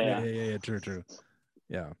 Yeah, yeah. yeah, true.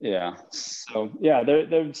 Yeah. Yeah. So yeah,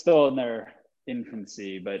 they're still in their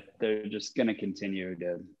infancy, but they're just going to continue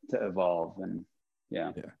to evolve. And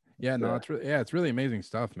yeah. Yeah. Yeah, no, it's really amazing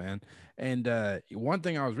stuff, man. And one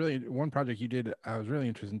project you did, I was really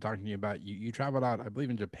interested in talking to you about. You traveled out, I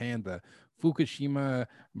believe, in Japan, the Fukushima,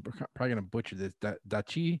 I'm probably gonna butcher this,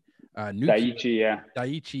 nuclear Daiichi. Yeah.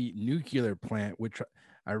 Daiichi nuclear plant, which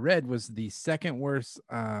I read was the second worst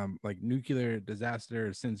like nuclear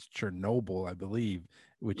disaster since Chernobyl, I believe,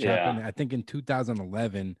 which Yeah. happened, I think, in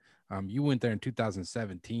 2011. You went there in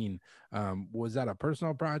 2017. Was that a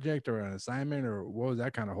personal project or an assignment, or what was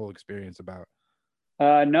that kind of whole experience about?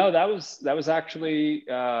 No, that was actually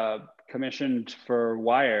commissioned for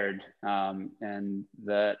Wired, and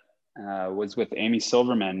that was with Amy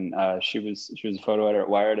Silverman. She was a photo editor at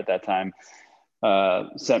Wired at that time.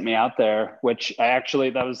 Sent me out there, which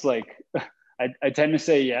that was like I tend to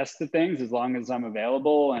say yes to things as long as I'm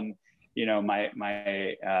available, and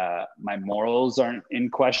my morals aren't in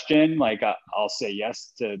question. Like I'll say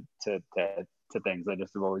yes to things. I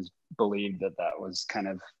just have always believed that was kind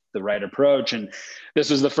of the right approach. And this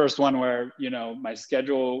was the first one where my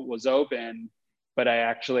schedule was open, but I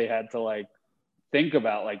actually had to like think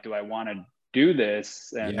about like, do I want to do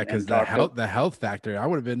this Yeah, because and talk to the health factor, I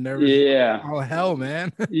would have been nervous. yeah Oh hell,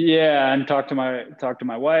 man. yeah, and talk to my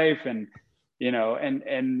wife, and and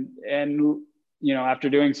after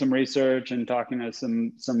doing some research and talking to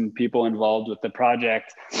some people involved with the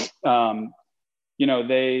project,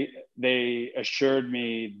 they assured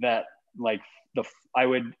me that like I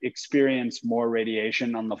would experience more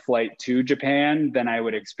radiation on the flight to Japan than I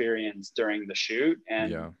would experience during the shoot.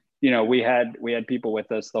 And Yeah. we had people with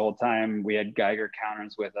us the whole time. We had Geiger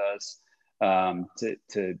counters with us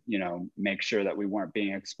to make sure that we weren't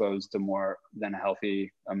being exposed to more than a healthy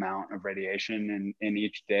amount of radiation in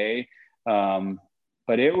each day.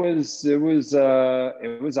 But it was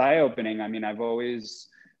eye-opening. I mean, I've always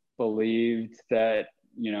believed that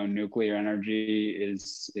nuclear energy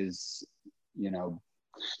is,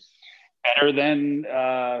 better than,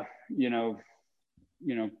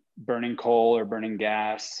 burning coal or burning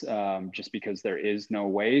gas, just because there is no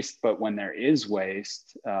waste. But when there is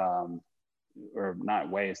waste, or not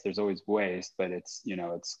waste, there's always waste, but it's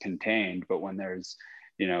contained. But when there's,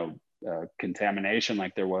 contamination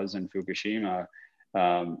like there was in Fukushima,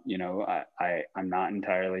 I'm not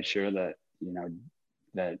entirely sure that,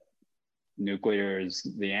 that nuclear is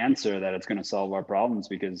the answer, that it's going to solve our problems,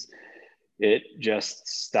 because it just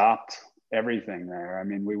stopped everything there. I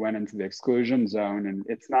mean, we went into the exclusion zone, and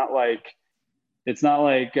it's not like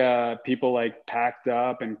people like packed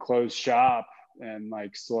up and closed shop and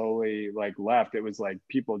like slowly like left. It was like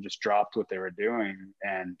people just dropped what they were doing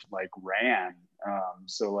and like ran.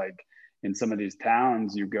 So like in some of these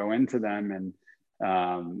towns, you go into them and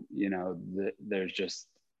there's just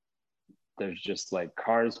like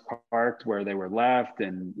cars parked where they were left,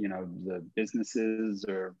 and the businesses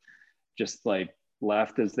are just like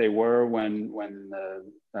left as they were when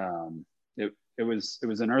it was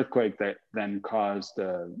an earthquake that then caused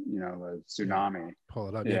a tsunami. Pull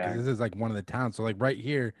it up, yeah, because Yeah. this is like one of the towns. So like right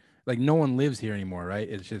here, like no one lives here anymore, right?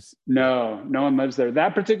 It's just No one lives there.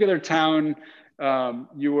 That particular town,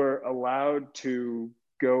 you were allowed to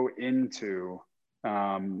go into,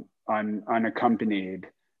 unaccompanied,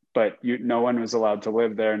 but no one was allowed to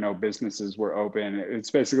live there. No businesses were open.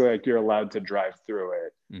 It's basically like you're allowed to drive through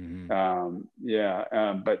it. mhm.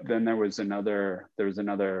 Yeah. But then there was another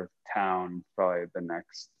town, probably the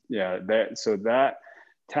next. Yeah. So that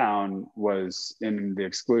town was in the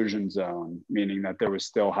exclusion zone, meaning that there was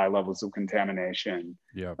still high levels of contamination.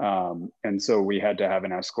 Yeah. And so we had to have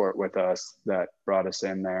an escort with us that brought us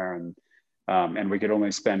in there, and we could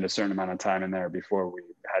only spend a certain amount of time in there before we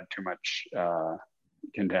had too much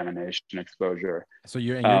contamination exposure. So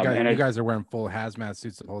you And guys are wearing full hazmat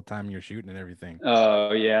suits the whole time you're shooting and everything.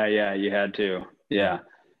 oh yeah, you had to, Yeah.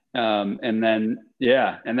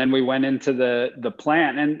 yeah. And then we went into the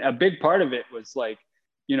plant, and a big part of it was like,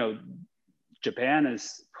 you know, Japan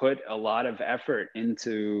has put a lot of effort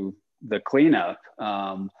into the cleanup,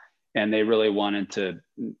 and they really wanted to,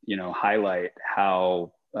 highlight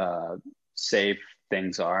how safe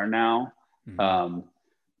things are now. Mhm. Um,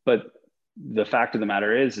 but the fact of the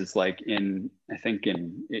matter is like I think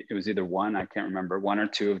it was either I can't remember, one or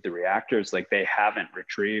two of the reactors, like they haven't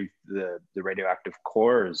retrieved the radioactive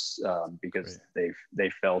cores, because they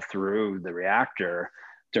fell through the reactor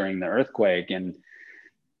during the earthquake, and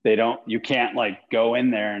you can't like go in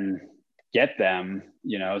there and get them,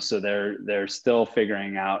 so they're still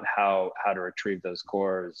figuring out how to retrieve those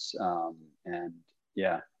cores. And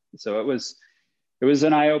yeah, so it was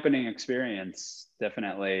an eye-opening experience,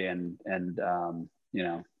 definitely. And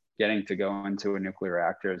getting to go into a nuclear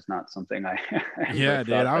reactor is not something I ever Yeah, dude.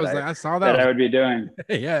 thought I that was I like, I saw that. that I would be doing.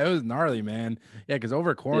 Yeah, it was gnarly, man. Yeah, because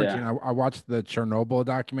over quarantine, Yeah. I watched the Chernobyl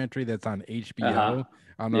documentary that's on Uh-huh. HBO.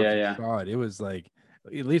 I don't know if Yeah, you yeah. saw it. It was like,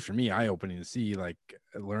 at least for me, eye opening to see, like,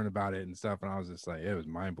 learn about it and stuff. And I was just like, it was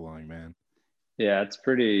mind blowing, man. Yeah, it's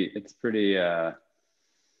pretty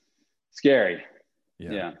scary.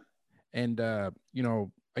 Yeah. Yeah. And I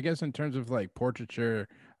guess in terms of like portraiture,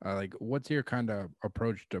 like what's your kind of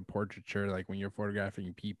approach to portraiture? Like when you're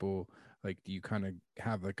photographing people, like do you kind of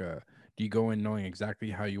have like do you go in knowing exactly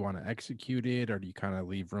how you want to execute it, or do you kind of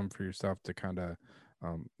leave room for yourself to kind of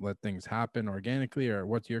let things happen organically, or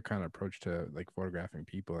what's your kind of approach to like photographing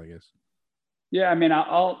people, I guess? Yeah, I mean,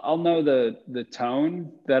 I'll know the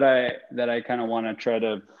tone that I kind of want to try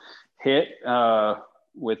to hit,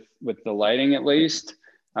 with the lighting, at least.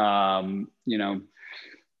 You know,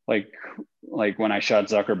 like when I shot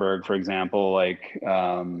Zuckerberg, for example, like,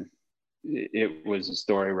 it was a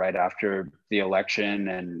story right after the election,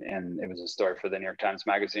 and it was a story for the New York Times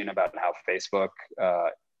Magazine about how Facebook,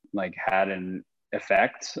 like had an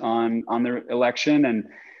effect on the election, and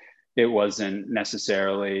it wasn't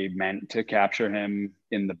necessarily meant to capture him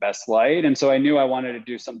in the best light. And so I knew I wanted to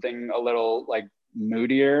do something a little like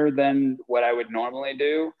moodier than what I would normally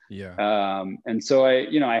do. Yeah. And so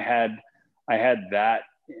I had that,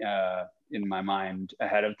 in my mind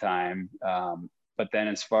ahead of time. But then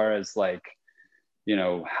as far as like,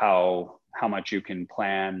 how much you can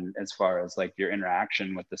plan as far as like your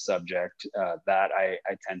interaction with the subject, that I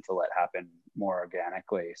tend to let happen more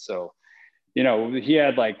organically. So, he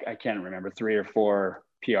had like, I can't remember, 3 or 4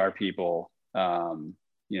 PR people,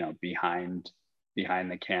 behind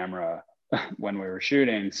the camera when we were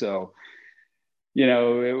shooting. So, it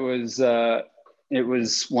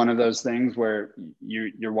was one of those things where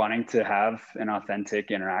you're wanting to have an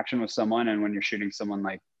authentic interaction with someone. And when you're shooting someone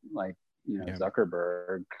like Yeah.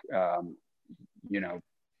 Zuckerberg,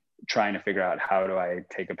 trying to figure out how do I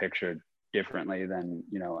take a picture differently than,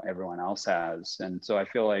 everyone else has. And so I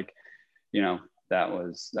feel like, that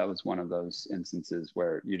was one of those instances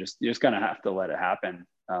where you just kind of have to let it happen.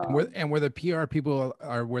 And where the PR people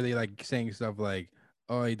were they like saying stuff like,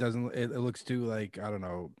 "Oh, he doesn't. It looks too like I don't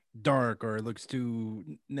know, dark, or it looks too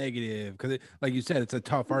negative." Because, like you said, it's a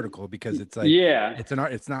tough article because it's like Yeah. it's an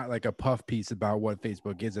art. It's not like a puff piece about what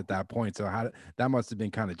Facebook is at that point. So that must have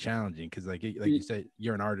been kind of challenging because, like you said,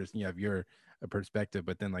 you're an artist and you have your perspective,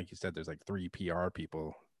 but then, like you said, there's like three PR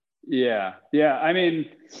people. Yeah. Yeah. I mean,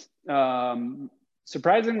 um,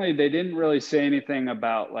 surprisingly, they didn't really say anything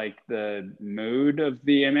about like the mood of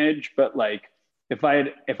the image, but like if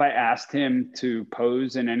I asked him to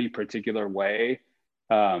pose in any particular way,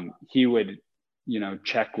 he would,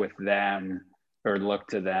 check with them or look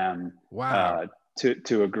to them Wow.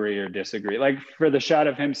 to agree or disagree. Like for the shot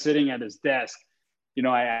of him sitting at his desk,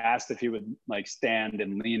 I asked if he would like stand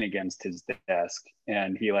and lean against his desk,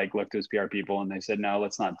 and he like looked to his PR people and they said, no,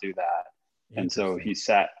 let's not do that. And so Interesting.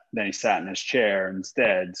 he sat in his chair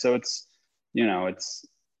instead. So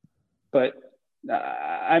but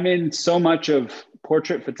I mean, so much of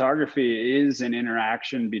portrait photography is an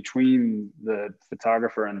interaction between the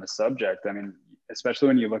photographer and the subject. I mean, especially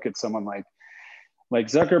when you look at someone like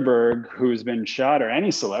Zuckerberg, who's been shot, or any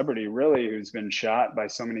celebrity really who's been shot by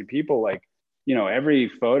so many people, like, every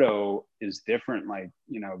photo is different. Like,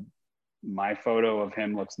 my photo of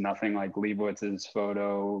him looks nothing like Leibowitz's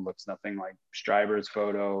photo, looks nothing like Stryber's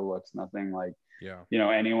photo, looks nothing like, Yeah.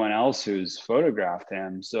 anyone else who's photographed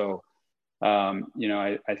him. So,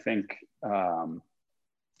 I think,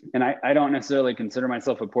 and I don't necessarily consider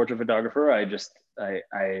myself a portrait photographer. I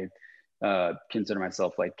consider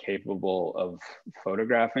myself like capable of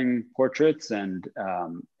photographing portraits, and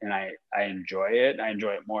I enjoy it. I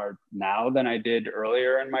enjoy it more now than I did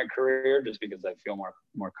earlier in my career, just because I feel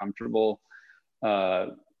more comfortable uh,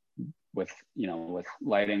 with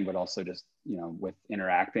lighting, but also just with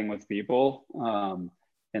interacting with people.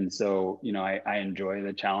 And so I enjoy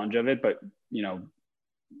the challenge of it, but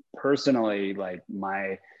personally, like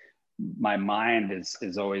my mind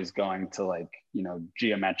is always going to like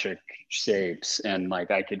geometric shapes, and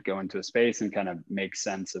like I could go into a space and kind of make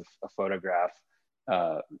sense of a photograph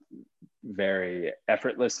uh, very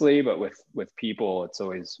effortlessly, but with people it's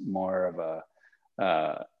always more of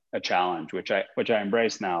a challenge, which I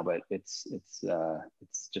embrace now, but it's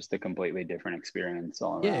just a completely different experience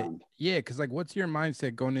all Yeah, around. yeah, because like, what's your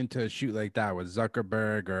mindset going into a shoot like that with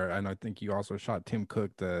Zuckerberg, and I think you also shot Tim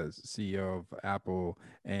Cook, the CEO of Apple,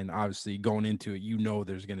 and obviously going into it,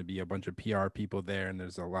 there's going to be a bunch of PR people there, and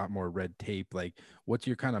there's a lot more red tape. Like, what's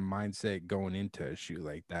your kind of mindset going into a shoot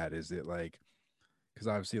like that? Is it like, because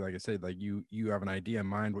obviously, like I said, like you have an idea in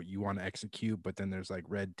mind what you want to execute, but then there's like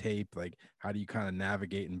red tape. Like, how do you kind of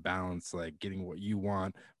navigate and balance like getting what you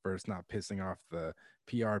want versus not pissing off the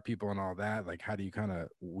PR people and all that? Like, how do you kind of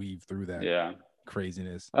weave through that Yeah.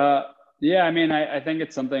 craziness? Uh, yeah, I mean, I think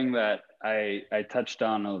it's something that I touched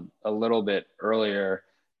on a little bit earlier,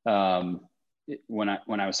 um, when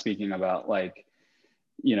I was speaking about like,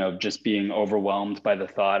 just being overwhelmed by the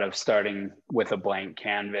thought of starting with a blank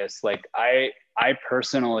canvas. Like I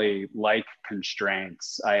personally like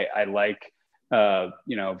constraints. I like,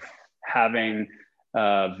 having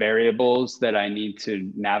variables that I need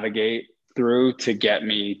to navigate through to get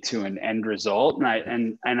me to an end result.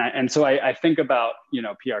 And so I think about,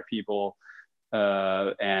 PR people,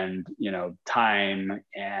 and, time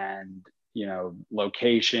and,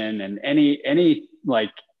 location, and any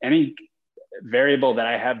variable that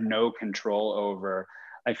I have no control over,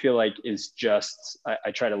 I feel like is just,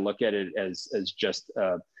 I try to look at it as just,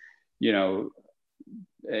 you know,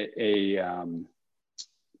 a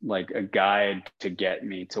like a guide to get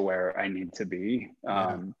me to where I need to be.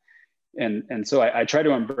 Yeah. And so I try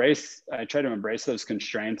to embrace those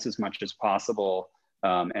constraints as much as possible,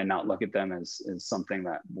 and not look at them as something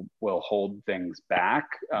that will hold things back,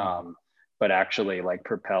 Mhm. but actually like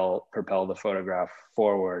propel the photograph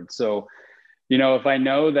forward. So, if I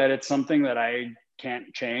know that it's something that I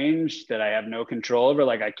can't change, that I have no control over,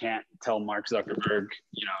 like I can't tell Mark Zuckerberg,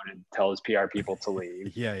 to tell his PR people to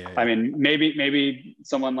leave. Yeah, yeah, I yeah. mean, maybe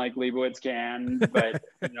someone like Leibowitz can, but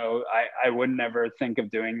I would never think of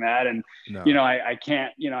doing that. And No. I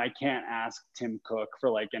can't ask Tim Cook for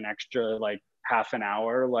like an extra like half an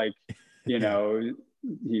hour, like you Yeah. know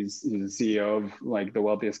he's the CEO of like the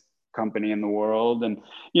wealthiest company in the world, and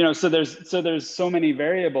so there's so many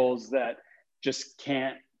variables that just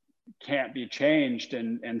can't be changed,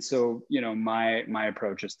 and so my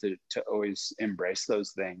approach is to always embrace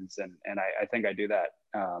those things, and I think I do that,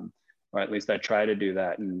 or at least I try to do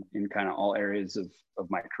that in kind of all areas of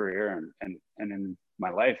my career and in my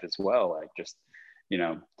life as well. Like just,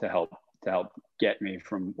 to help get me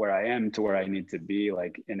from where I am to where I need to be.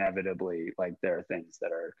 Like inevitably, like there are things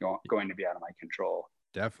that are going to be out of my control.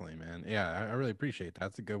 Definitely, man. Yeah, I really appreciate that.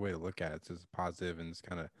 That's a good way to look at it. It's just positive and just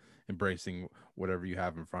kind of embracing whatever you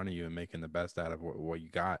have in front of you and making the best out of what you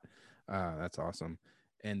got. That's awesome.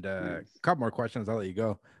 And a Nice. couple more questions. I'll let you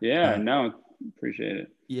go. Yeah, Uh, no, appreciate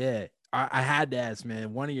it. yeah, I had to ask,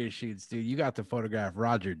 man. One of your shoots, dude, you got to photograph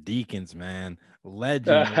Roger Deakins, man,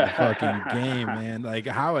 legend of the fucking game, man. Like,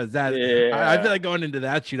 how is that? I feel Yeah. like going into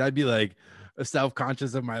that shoot, I'd be like self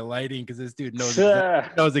conscious of my lighting because this dude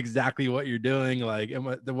knows exactly what you're doing. Like, and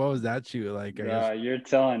what was that shoot like? I guess. You're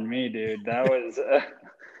telling me, dude. That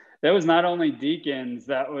was not only Deacons.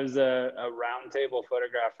 That was a roundtable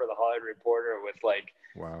photograph for the Hollywood Reporter with like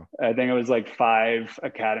Wow. I think it was like 5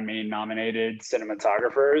 Academy nominated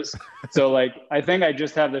cinematographers. So like I think I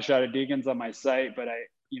just have the shot of Deacons on my site, but I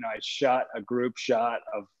shot a group shot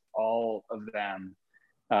of all of them.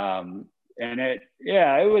 And it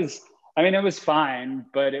was fine,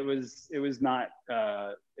 but it was not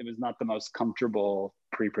the most comfortable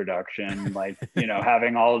pre-production, like,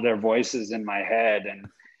 having all of their voices in my head and,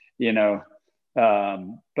 you know,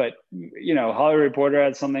 but Hollywood Reporter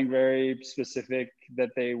had something very specific that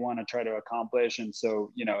they want to try to accomplish. And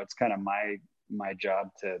so, it's kind of my job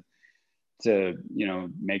to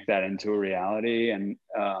make that into a reality. And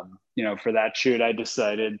for that shoot I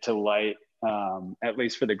decided to light, at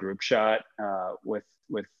least for the group shot, with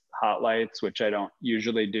hot lights, which I don't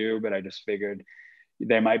usually do, but I just figured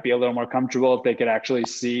they might be a little more comfortable if they could actually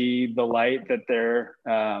see the light that they're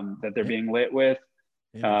Yeah, being lit with.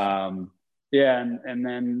 interesting. Yeah, and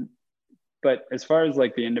then, but as far as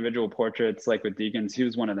like the individual portraits, like with Deacons, he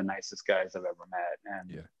was one of the nicest guys I've ever met.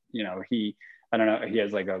 And Yeah. I don't know, he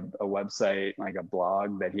has like a website, like a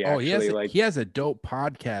blog that he Oh, actually like. he has a dope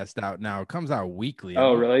podcast out now. It comes out weekly.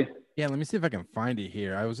 Oh, really? Yeah, let me see if I can find it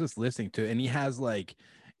here. I was just listening to it, and he has like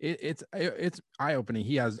it's eye opening.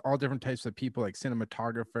 He has all different types of people, like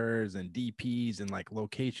cinematographers and DPs and like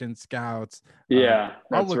location scouts. Yeah,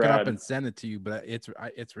 I'll that's look it up rad. and send it to you, but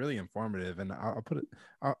it's really informative, and I'll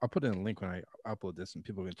put in a link when I upload this, and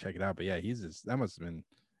people can check it out. But yeah, that must have been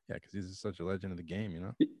because he's just such a legend of the game, you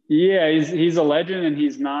know. Yeah, he's a legend, and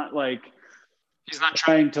he's not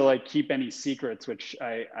trying to like keep any secrets, which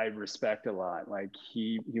I respect a lot. Like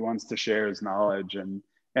he wants to share his knowledge, and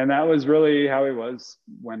that was really how he was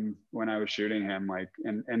when I was shooting him. Like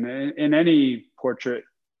and in any portrait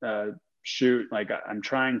shoot, like I'm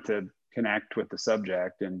trying to connect with the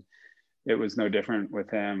subject, and it was no different with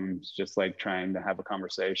him. It's just like trying to have a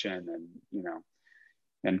conversation and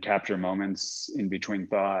and capture moments in between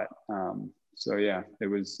thought. So yeah, it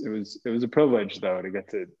was a privilege though to get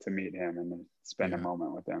to meet him and spend a Yeah.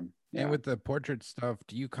 moment with him. And Yeah. with the portrait stuff,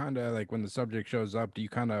 do you kind of like when the subject shows up, do you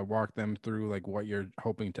kind of walk them through like what you're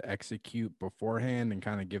hoping to execute beforehand and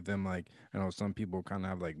kind of give them like, I know some people kind of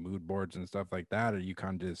have like mood boards and stuff like that, or you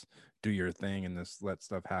kind of just do your thing and just let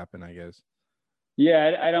stuff happen, I guess.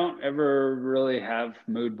 Yeah, I don't ever really have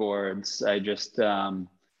mood boards. I just,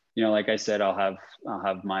 like I said, I'll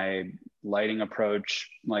have my lighting approach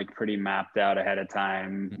like pretty mapped out ahead of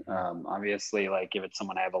time. Mhm. Obviously, like if it's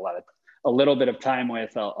someone I have a little bit of time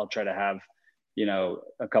with, I'll try to have,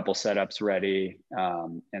 a couple setups ready,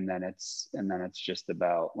 and then it's just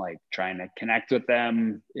about like trying to connect with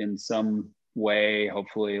them in some way,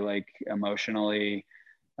 hopefully like emotionally,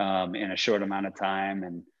 in a short amount of time,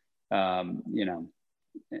 and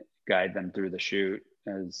guide them through the shoot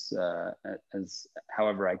as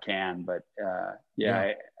however I can. But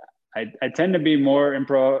Yeah. yeah, I tend to be more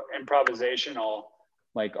improvisational,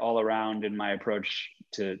 like all around in my approach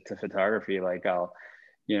to photography. Like I'll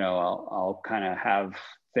kind of have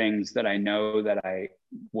things that I know that I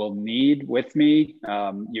will need with me,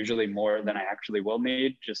 usually more than I actually will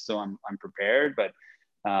need, just so I'm prepared. But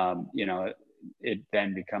it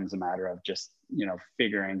then becomes a matter of just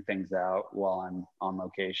figuring things out while I'm on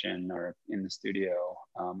location or in the studio.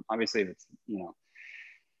 Obviously, if it's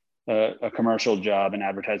a commercial job, an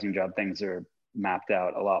advertising job, things are mapped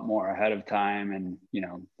out a lot more ahead of time, and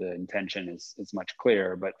the intention is much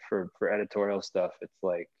clearer. But for editorial stuff, it's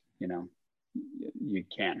like you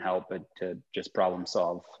can't help but to just problem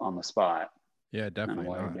solve on the spot. Yeah, I don't know definitely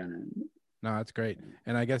why you're not. doing No, that's great.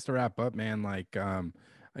 And I guess to wrap up, man, like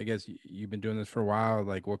I guess you've been doing this for a while.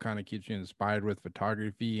 Like what kind of keeps you inspired with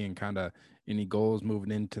photography and kind of any goals moving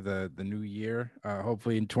into the new year?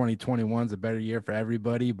 Hopefully in 2021 is a better year for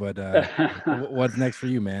everybody, but it. what's next for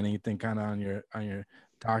you, man? Anything kind of on your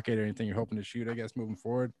docket or anything you're hoping to shoot, I guess, moving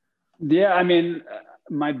forward? Yeah, I mean,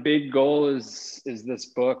 my big goal is this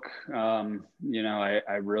book. I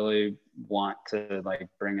really want to like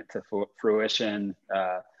bring it to fruition,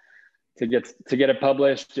 to get it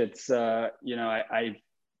published. It's I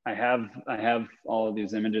have all of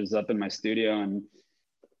these images up in my studio, and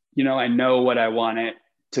I know what I want it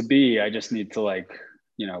to be. I just need to like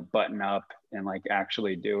button up and like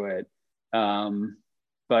actually do it.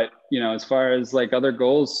 But as far as like other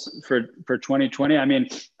goals for 2020, I mean,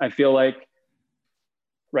 I feel like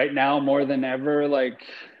right now more than ever, like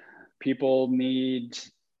people need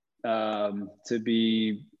to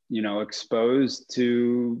be exposed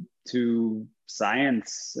to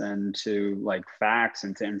science and to like facts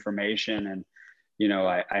and to information. And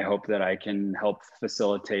I hope that I can help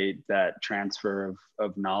facilitate that transfer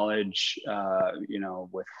of knowledge,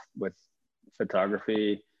 with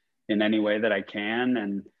photography in any way that I can.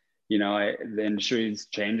 And the industry is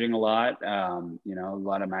changing a lot. A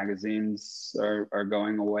lot of magazines are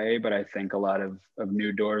going away, but I think a lot of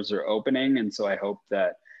new doors are opening. And so I hope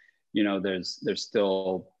that there's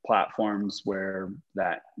still platforms where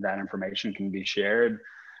that information can be shared.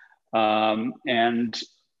 And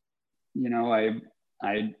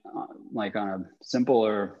I like on a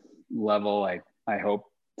simpler level, I hope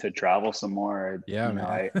to travel some more. Yeah,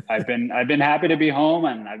 man. I've been happy to be home,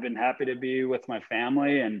 and I've been happy to be with my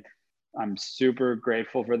family, and I'm super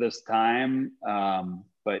grateful for this time.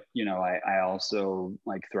 But I also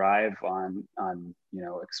like thrive on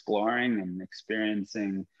exploring and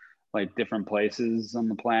experiencing like different places on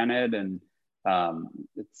the planet. And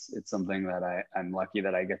it's something that I'm lucky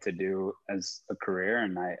that I get to do as a career,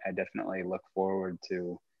 and I definitely look forward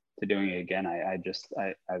to doing it again. I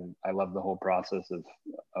love the whole process of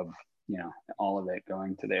all of it,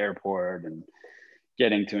 going to the airport and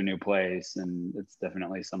getting to a new place, and it's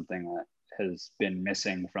definitely something that has been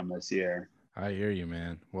missing from this year. I hear you,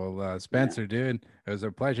 man. Well, Spencer, dude, it was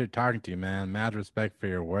a pleasure talking to you, man. Mad respect for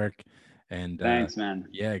your work. And Thanks, man.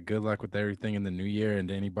 yeah, good luck with everything in the new year. And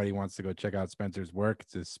anybody wants to go check out Spencer's work,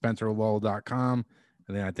 it's spencerlowell.com.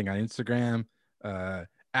 And then I think on Instagram, at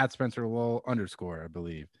spencerlowell_, I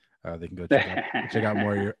believe. They can go check out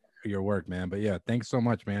more of your work, man. But yeah, thanks so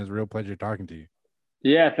much, man. It's a real pleasure talking to you.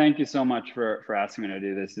 Yeah, thank you so much for asking me to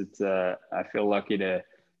do this. It's I feel lucky to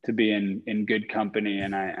be in good company,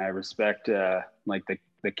 and I respect like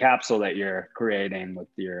the capsule that you're creating with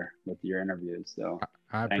your interviews. So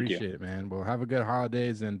I thank you. appreciate it, man. Well, have a good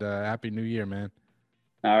holidays and happy new year, man.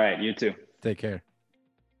 All right, you too. Take care.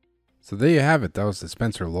 So there you have it. That was the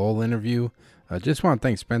Spencer Lowell interview. I just want to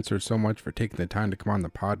thank Spencer so much for taking the time to come on the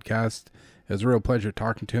podcast. It was a real pleasure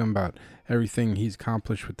talking to him about everything he's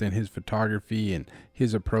accomplished within his photography and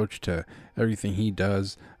his approach to everything he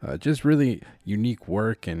does. Just really unique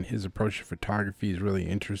work, and his approach to photography is really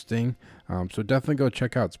interesting. So definitely go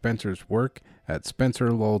check out Spencer's work at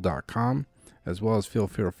spencerlowell.com, as well as feel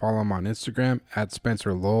free to follow him on Instagram at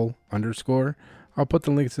spencerlowell_. I'll put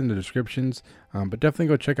the links in the descriptions, but definitely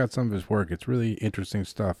go check out some of his work. It's really interesting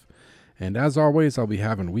stuff. And as always, I'll be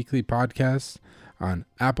having weekly podcasts on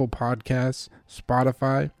Apple Podcasts,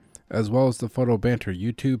 Spotify, as well as the Photo Banter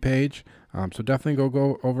YouTube page. So definitely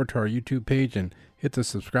go over to our YouTube page and hit the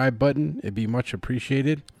subscribe button. It'd be much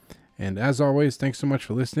appreciated. And as always, thanks so much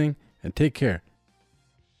for listening, and take care.